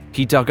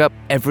 He dug up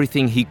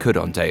everything he could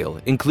on Dale,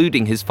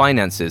 including his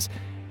finances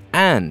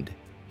and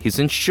his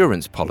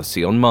insurance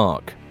policy on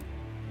Mark.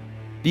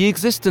 The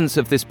existence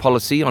of this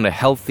policy on a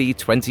healthy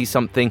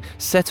 20-something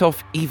set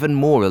off even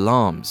more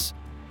alarms.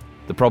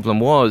 The problem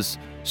was,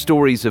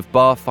 stories of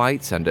bar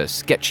fights and a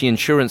sketchy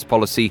insurance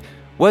policy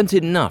weren't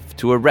enough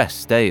to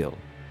arrest Dale.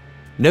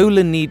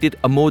 Nolan needed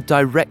a more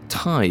direct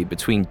tie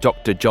between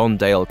Dr. John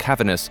Dale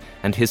Cavaness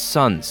and his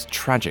son's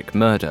tragic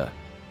murder.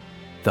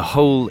 The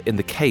hole in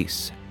the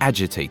case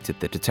agitated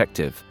the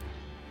detective,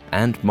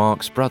 and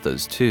Mark's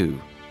brothers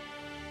too.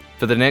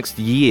 For the next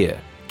year,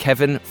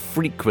 Kevin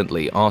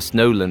frequently asked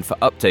Nolan for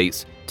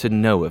updates to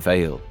no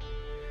avail.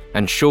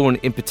 And Sean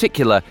in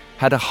particular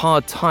had a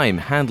hard time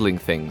handling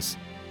things.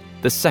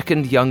 The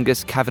second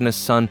youngest Cavaness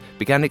son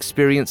began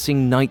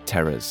experiencing night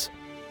terrors.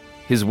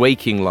 His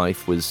waking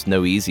life was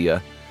no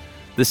easier.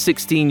 The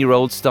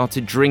 16-year-old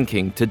started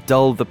drinking to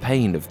dull the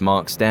pain of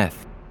Mark's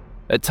death.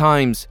 At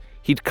times,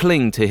 he'd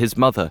cling to his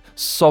mother,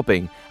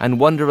 sobbing, and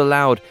wonder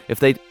aloud if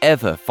they'd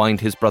ever find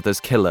his brother's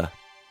killer.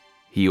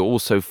 He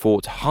also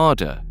fought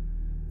harder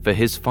for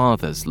his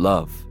father's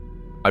love.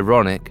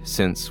 Ironic,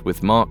 since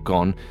with Mark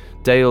gone,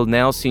 Dale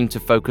now seemed to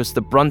focus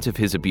the brunt of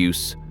his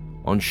abuse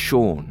on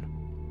Sean.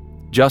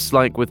 Just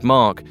like with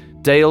Mark,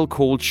 Dale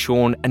called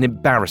Sean an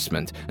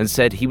embarrassment and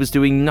said he was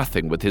doing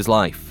nothing with his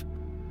life.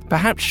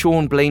 Perhaps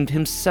Sean blamed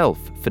himself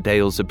for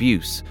Dale's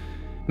abuse.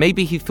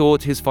 Maybe he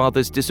thought his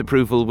father's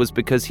disapproval was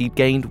because he'd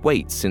gained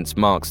weight since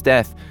Mark's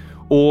death,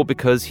 or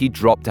because he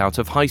dropped out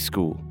of high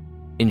school.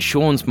 In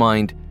Sean's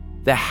mind,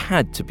 there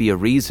had to be a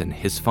reason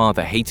his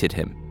father hated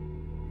him.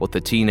 What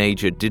the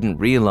teenager didn't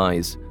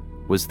realize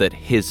was that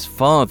his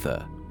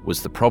father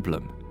was the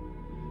problem.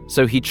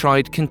 So he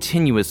tried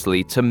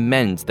continuously to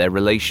mend their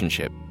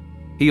relationship.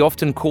 He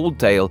often called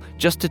Dale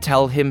just to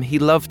tell him he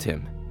loved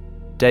him.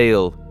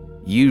 Dale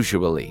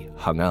usually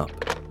hung up.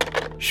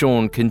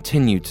 Sean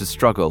continued to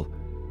struggle,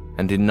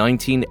 and in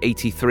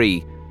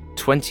 1983,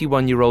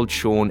 21-year-old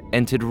Sean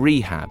entered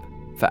rehab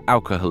for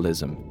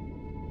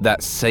alcoholism.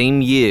 That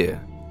same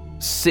year,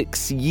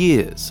 6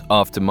 years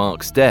after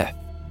Mark's death,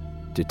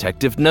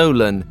 Detective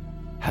Nolan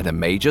had a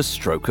major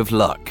stroke of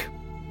luck.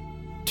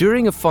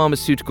 During a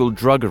pharmaceutical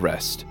drug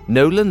arrest,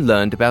 Nolan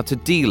learned about a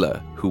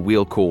dealer, who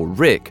we'll call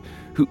Rick,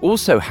 who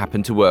also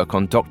happened to work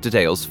on Dr.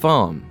 Dale's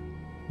farm.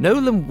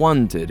 Nolan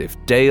wondered if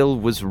Dale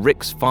was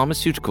Rick's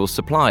pharmaceutical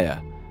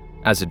supplier.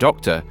 As a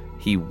doctor,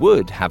 he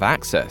would have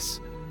access.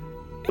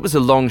 It was a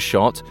long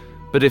shot,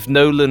 but if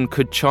Nolan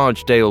could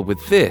charge Dale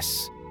with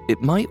this,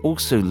 it might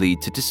also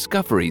lead to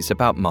discoveries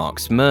about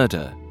Mark's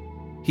murder.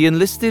 He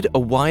enlisted a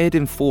wired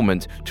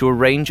informant to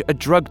arrange a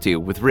drug deal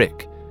with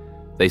Rick.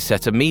 They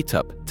set a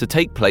meetup to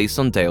take place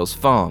on Dale's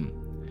farm.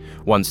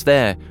 Once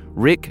there,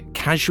 Rick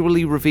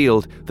casually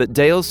revealed that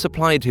Dale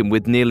supplied him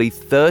with nearly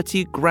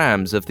 30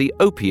 grams of the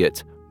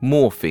opiate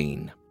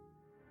morphine.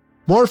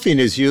 Morphine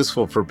is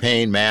useful for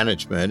pain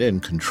management in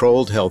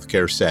controlled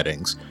healthcare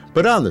settings,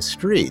 but on the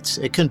streets,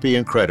 it can be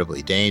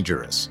incredibly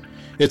dangerous.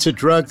 It's a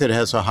drug that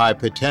has a high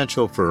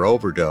potential for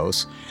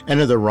overdose, and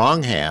in the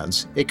wrong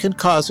hands, it can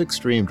cause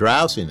extreme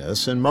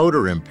drowsiness and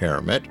motor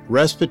impairment,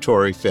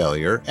 respiratory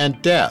failure,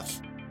 and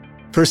death.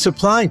 For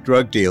supplying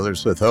drug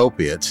dealers with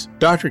opiates,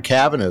 Dr.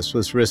 Cavaness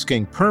was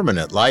risking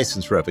permanent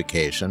license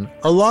revocation,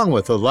 along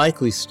with a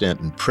likely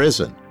stint in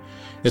prison.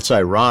 It's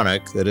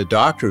ironic that a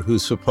doctor who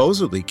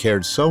supposedly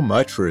cared so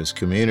much for his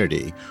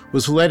community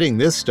was letting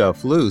this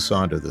stuff loose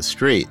onto the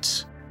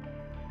streets.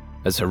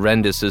 As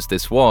horrendous as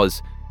this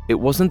was, it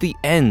wasn't the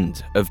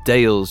end of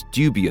Dale's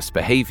dubious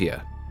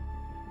behavior.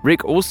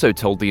 Rick also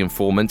told the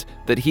informant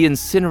that he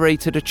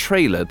incinerated a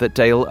trailer that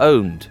Dale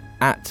owned,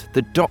 at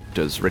the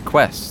doctor's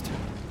request.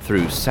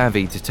 Through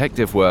savvy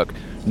detective work,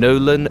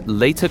 Nolan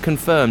later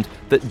confirmed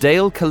that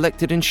Dale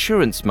collected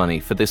insurance money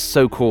for this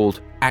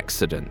so-called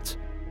accident.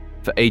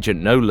 For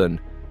Agent Nolan,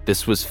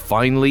 this was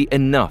finally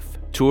enough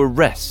to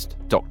arrest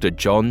Dr.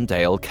 John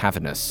Dale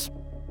Cavaness.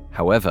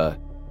 However,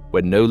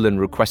 when Nolan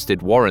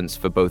requested warrants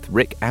for both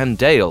Rick and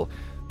Dale,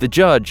 the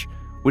judge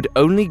would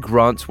only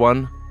grant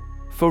one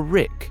for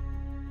Rick.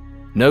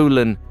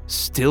 Nolan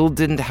still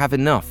didn't have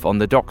enough on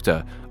the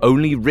doctor,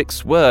 only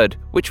Rick's word,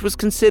 which was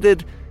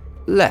considered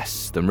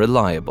less than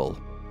reliable.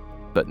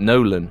 But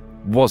Nolan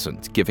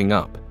wasn't giving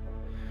up.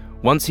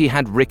 Once he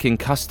had Rick in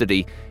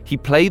custody, he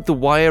played the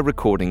wire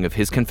recording of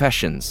his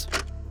confessions.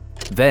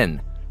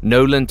 Then,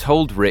 Nolan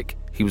told Rick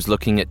he was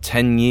looking at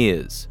 10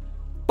 years.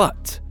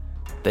 But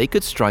they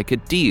could strike a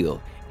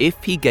deal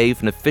if he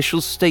gave an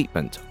official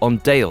statement on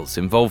Dale's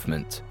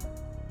involvement.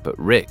 But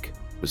Rick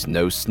was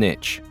no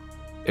snitch.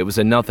 It was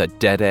another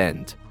dead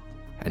end,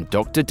 and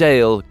Dr.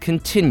 Dale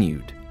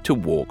continued to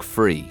walk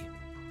free.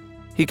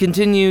 He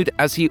continued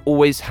as he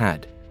always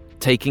had,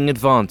 taking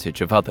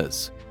advantage of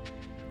others.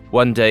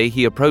 One day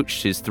he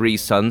approached his 3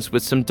 sons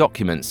with some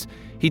documents.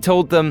 He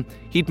told them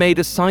he'd made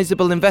a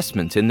sizable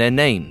investment in their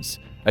names,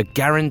 a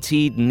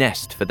guaranteed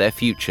nest for their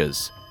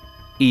futures.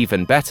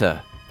 Even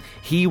better,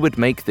 he would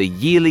make the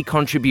yearly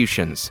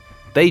contributions.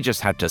 They just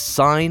had to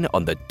sign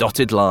on the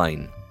dotted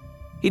line.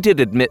 He did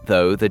admit,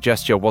 though, the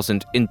gesture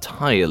wasn't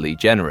entirely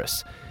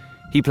generous.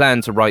 He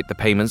planned to write the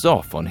payments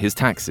off on his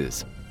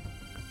taxes.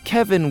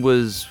 Kevin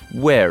was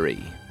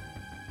wary.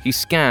 He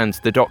scanned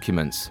the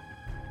documents.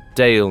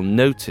 Dale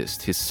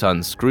noticed his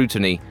son's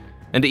scrutiny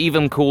and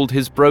even called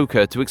his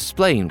broker to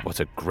explain what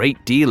a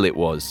great deal it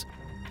was.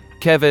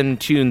 Kevin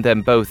tuned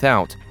them both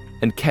out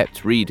and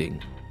kept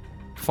reading.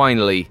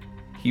 Finally,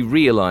 he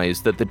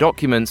realized that the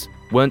documents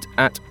weren't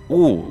at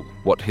all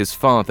what his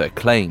father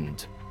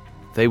claimed.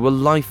 They were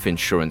life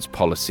insurance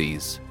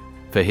policies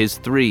for his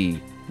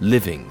 3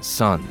 living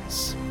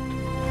sons.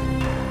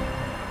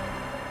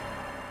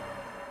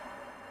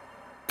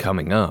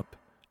 Coming up,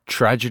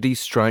 tragedy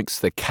strikes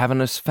the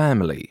Kavanagh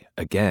family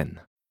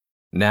again.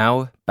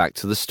 Now, back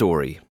to the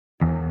story.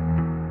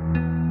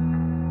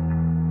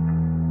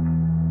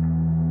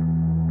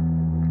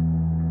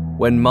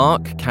 When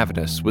Mark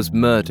Kavanagh was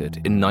murdered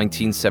in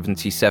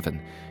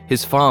 1977,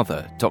 his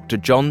father, Dr.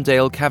 John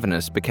Dale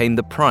Kavanagh, became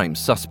the prime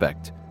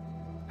suspect.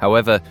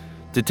 However,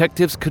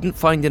 detectives couldn't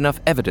find enough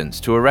evidence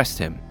to arrest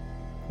him.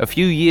 A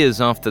few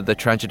years after the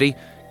tragedy,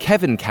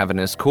 Kevin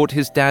Kavanagh caught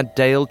his dad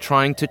Dale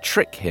trying to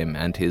trick him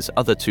and his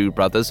other 2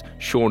 brothers,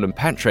 Sean and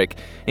Patrick,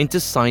 into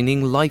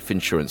signing life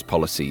insurance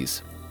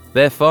policies.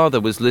 Their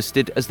father was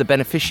listed as the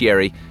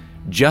beneficiary,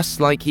 just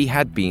like he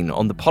had been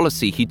on the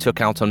policy he took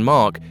out on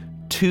Mark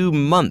 2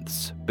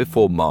 months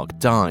before Mark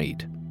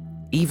died.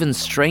 Even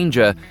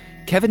stranger,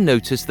 Kevin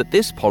noticed that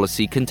this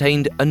policy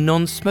contained a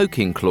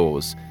non-smoking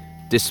clause,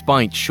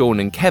 despite Sean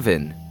and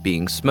Kevin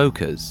being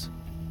smokers.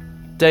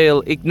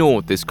 Dale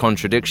ignored this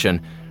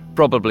contradiction,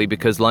 probably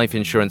because life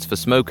insurance for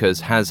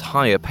smokers has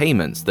higher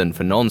payments than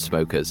for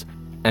non-smokers,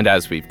 and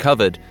as we've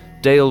covered,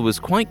 Dale was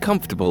quite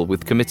comfortable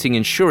with committing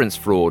insurance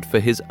fraud for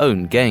his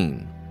own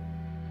gain.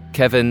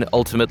 Kevin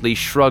ultimately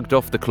shrugged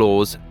off the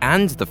clause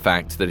and the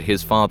fact that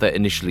his father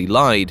initially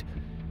lied.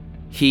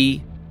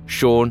 He,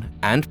 Sean,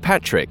 and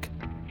Patrick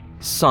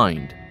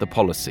signed the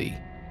policy.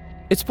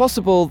 It's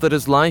possible that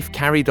as life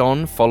carried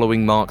on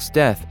following Mark's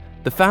death,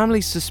 the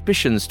family's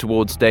suspicions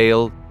towards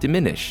Dale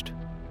diminished.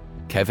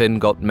 Kevin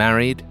got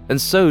married, and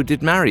so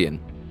did Marion.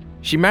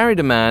 She married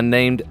a man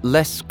named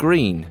Les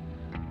Green.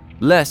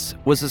 Les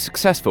was a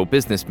successful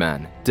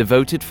businessman,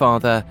 devoted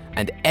father,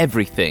 and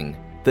everything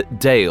that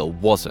Dale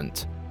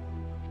wasn't.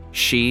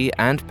 She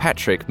and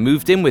Patrick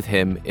moved in with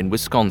him in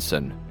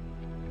Wisconsin.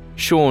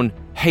 Sean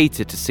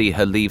hated to see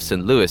her leave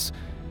St. Louis,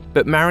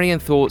 but Marion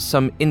thought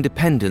some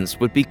independence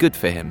would be good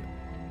for him.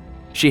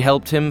 She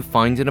helped him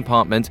find an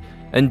apartment,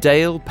 and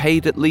Dale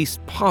paid at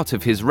least part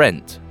of his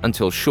rent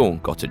until Sean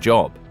got a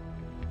job.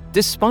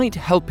 Despite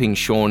helping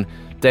Sean,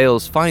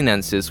 Dale's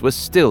finances were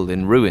still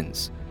in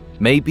ruins,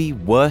 maybe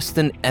worse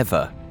than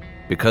ever,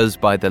 because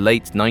by the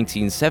late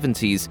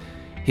 1970s,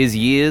 his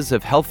years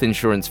of health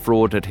insurance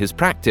fraud at his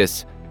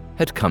practice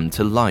had come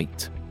to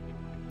light.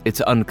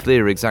 It's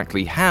unclear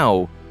exactly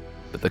how,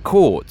 but the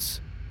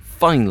courts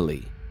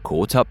finally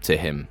caught up to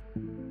him.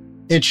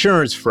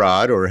 Insurance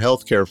fraud or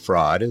healthcare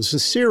fraud is a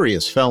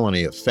serious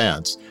felony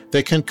offense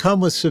that can come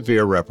with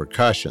severe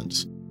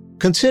repercussions.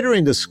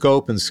 Considering the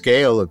scope and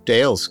scale of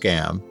Dale's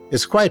scam,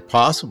 it's quite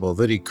possible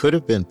that he could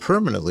have been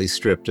permanently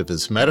stripped of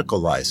his medical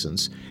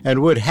license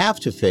and would have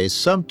to face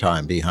some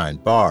time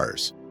behind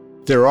bars.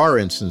 There are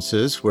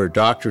instances where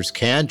doctors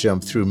can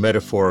jump through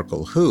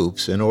metaphorical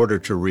hoops in order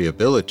to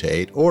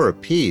rehabilitate or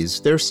appease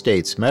their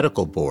state's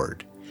medical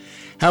board.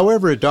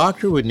 However, a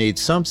doctor would need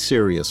some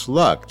serious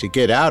luck to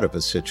get out of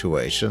a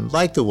situation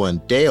like the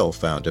one Dale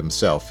found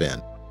himself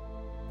in.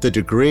 The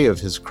degree of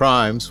his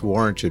crimes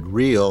warranted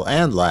real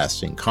and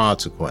lasting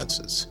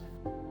consequences.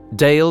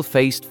 Dale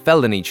faced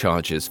felony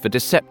charges for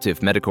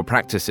deceptive medical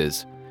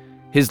practices.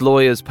 His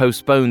lawyers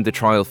postponed the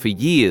trial for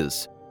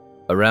years.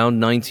 Around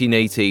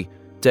 1980,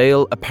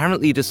 Dale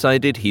apparently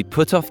decided he'd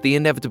put off the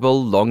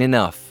inevitable long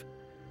enough,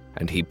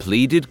 and he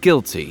pleaded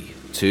guilty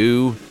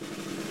to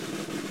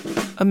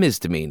a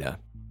misdemeanor.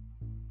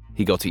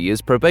 He got a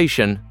year's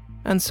probation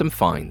and some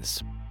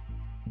fines.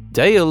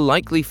 Dale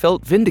likely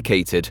felt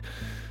vindicated.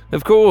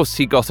 Of course,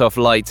 he got off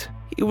light.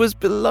 He was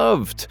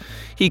beloved.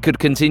 He could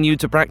continue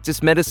to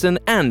practice medicine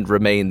and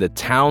remain the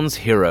town's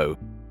hero.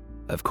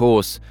 Of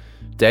course,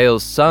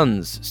 Dale's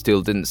sons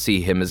still didn't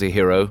see him as a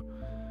hero.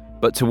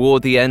 But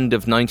toward the end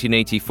of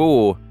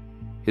 1984,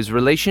 his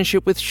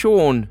relationship with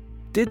Sean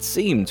did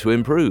seem to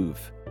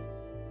improve.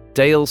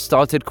 Dale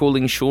started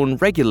calling Sean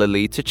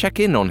regularly to check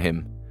in on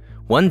him.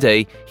 One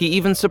day, he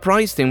even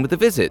surprised him with a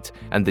visit,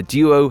 and the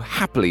duo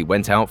happily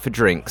went out for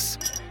drinks.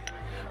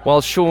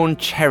 While Sean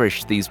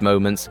cherished these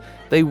moments,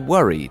 they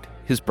worried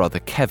his brother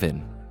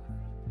Kevin.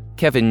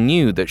 Kevin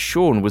knew that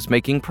Sean was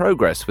making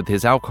progress with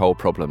his alcohol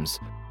problems.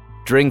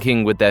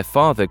 Drinking with their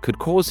father could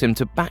cause him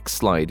to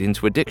backslide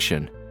into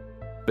addiction.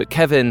 But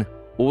Kevin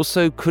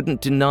also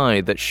couldn't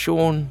deny that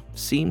Sean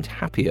seemed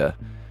happier.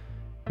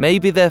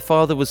 Maybe their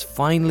father was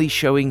finally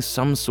showing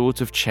some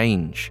sort of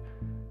change.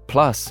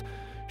 Plus,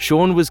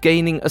 Sean was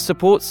gaining a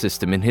support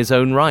system in his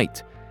own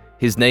right.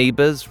 His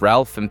neighbors,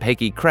 Ralph and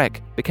Peggy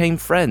Kreck, became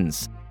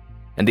friends.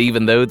 And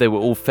even though they were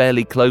all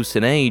fairly close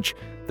in age,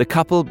 the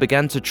couple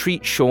began to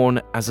treat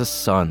Sean as a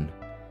son.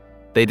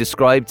 They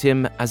described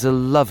him as a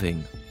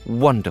loving,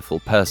 wonderful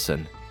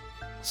person.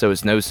 So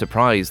it's no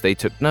surprise they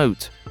took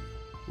note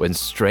when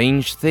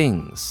strange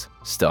things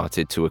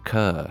started to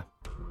occur.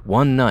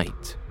 One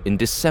night in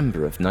December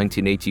of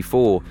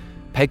 1984,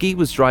 Peggy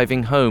was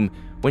driving home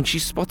when she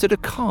spotted a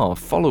car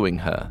following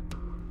her.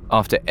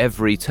 After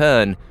every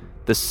turn,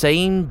 the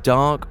same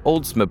dark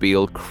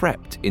Oldsmobile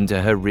crept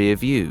into her rear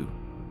view.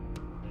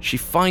 She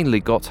finally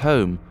got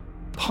home,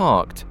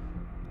 parked,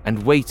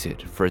 and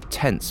waited for a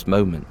tense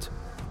moment.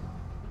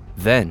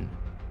 Then,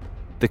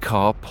 the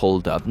car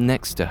pulled up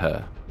next to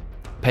her.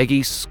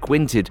 Peggy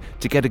squinted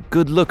to get a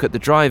good look at the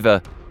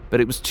driver,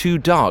 but it was too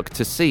dark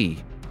to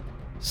see.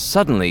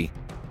 Suddenly,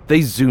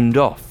 they zoomed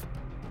off.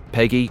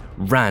 Peggy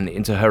ran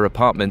into her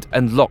apartment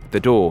and locked the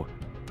door.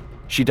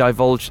 She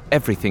divulged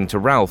everything to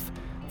Ralph.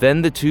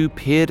 Then the two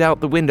peered out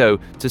the window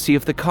to see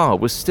if the car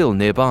was still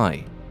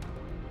nearby.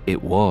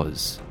 It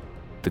was.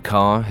 The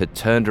car had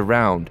turned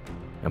around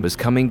and was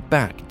coming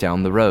back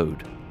down the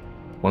road.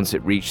 Once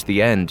it reached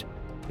the end,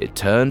 it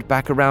turned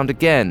back around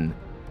again,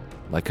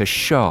 like a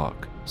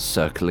shark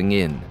circling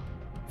in.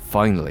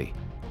 Finally,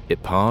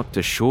 it parked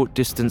a short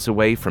distance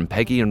away from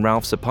Peggy and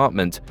Ralph's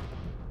apartment,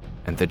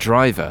 and the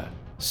driver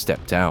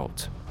stepped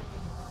out.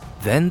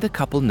 Then the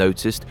couple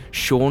noticed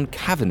Sean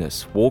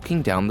Cavaniss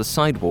walking down the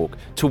sidewalk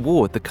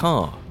toward the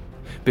car.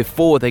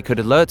 Before they could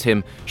alert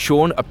him,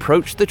 Sean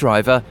approached the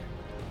driver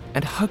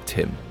and hugged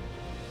him.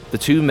 The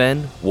two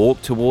men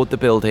walked toward the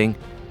building,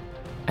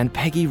 and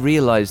Peggy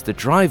realized the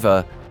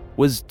driver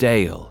was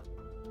Dale.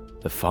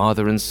 The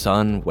father and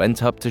son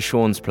went up to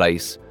Sean's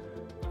place.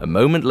 A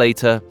moment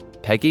later,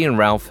 Peggy and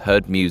Ralph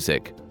heard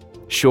music.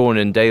 Sean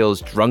and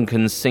Dale's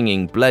drunken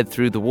singing bled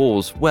through the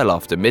walls well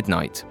after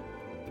midnight.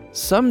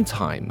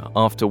 Sometime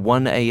after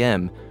 1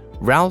 a.m.,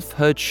 Ralph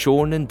heard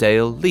Sean and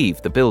Dale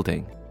leave the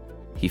building.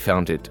 He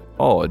found it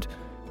odd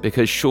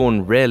because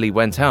Sean rarely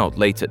went out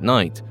late at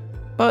night,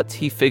 but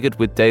he figured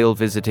with Dale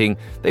visiting,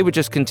 they were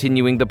just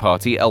continuing the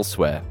party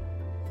elsewhere.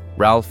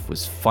 Ralph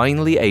was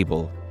finally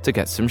able to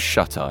get some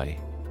shut-eye.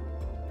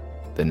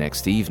 The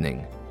next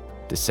evening,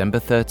 December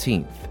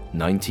 13th,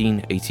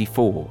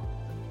 1984,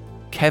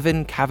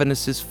 Kevin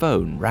Cavaniss's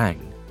phone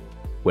rang.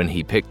 When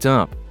he picked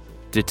up,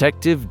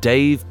 Detective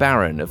Dave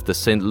Barron of the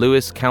St.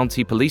 Louis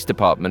County Police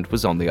Department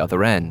was on the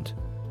other end.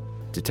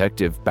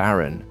 Detective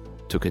Barron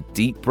took a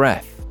deep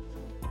breath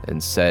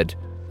and said,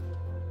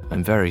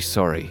 "I'm very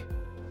sorry.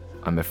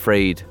 I'm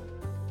afraid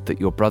that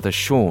your brother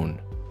Sean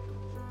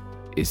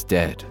is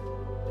dead."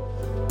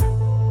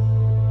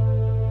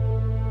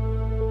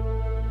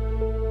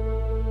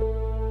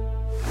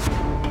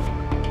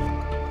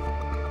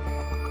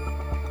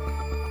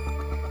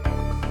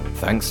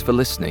 Thanks for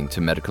listening to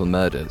Medical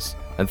Murders,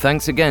 and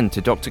thanks again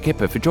to Dr.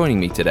 Kipper for joining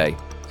me today.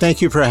 Thank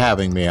you for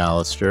having me,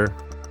 Alistair.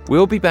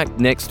 We'll be back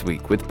next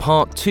week with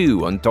part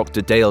 2 on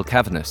Dr. Dale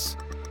Cavaniss.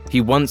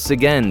 He once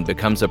again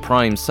becomes a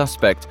prime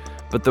suspect,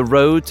 but the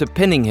road to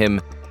pinning him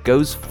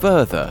goes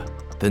further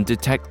than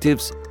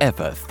detectives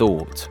ever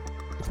thought.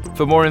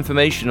 For more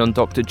information on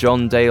Dr.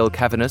 John Dale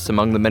Cavaniss,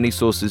 among the many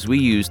sources we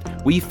used,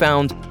 we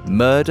found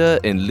Murder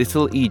in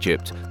Little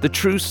Egypt, the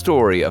true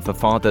story of a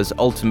father's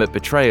ultimate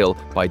betrayal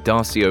by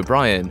Darcy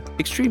O'Brien,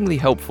 extremely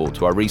helpful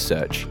to our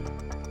research.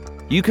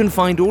 You can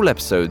find all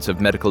episodes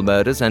of Medical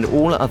Murders and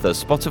all other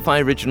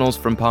Spotify originals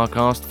from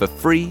Parcast for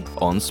free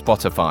on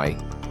Spotify.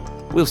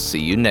 We'll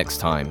see you next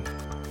time.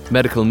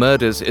 Medical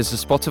Murders is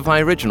a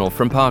Spotify original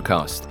from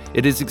Parcast.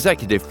 It is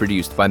executive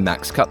produced by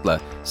Max Cutler,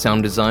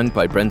 sound designed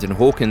by Brendan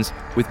Hawkins,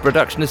 with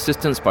production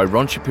assistance by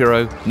Ron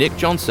Shapiro, Nick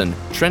Johnson,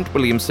 Trent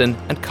Williamson,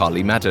 and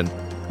Carly Madden.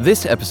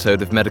 This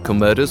episode of Medical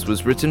Murders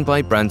was written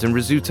by Brandon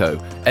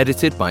Rizzuto,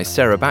 edited by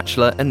Sarah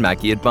Batchelor and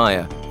Maggie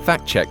Adbaya,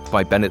 fact-checked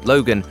by Bennett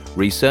Logan,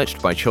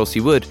 researched by Chelsea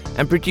Wood,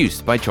 and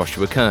produced by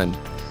Joshua Kern.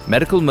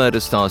 Medical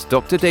Murders stars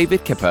Dr.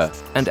 David Kipper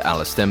and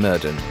Alistair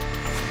Murden.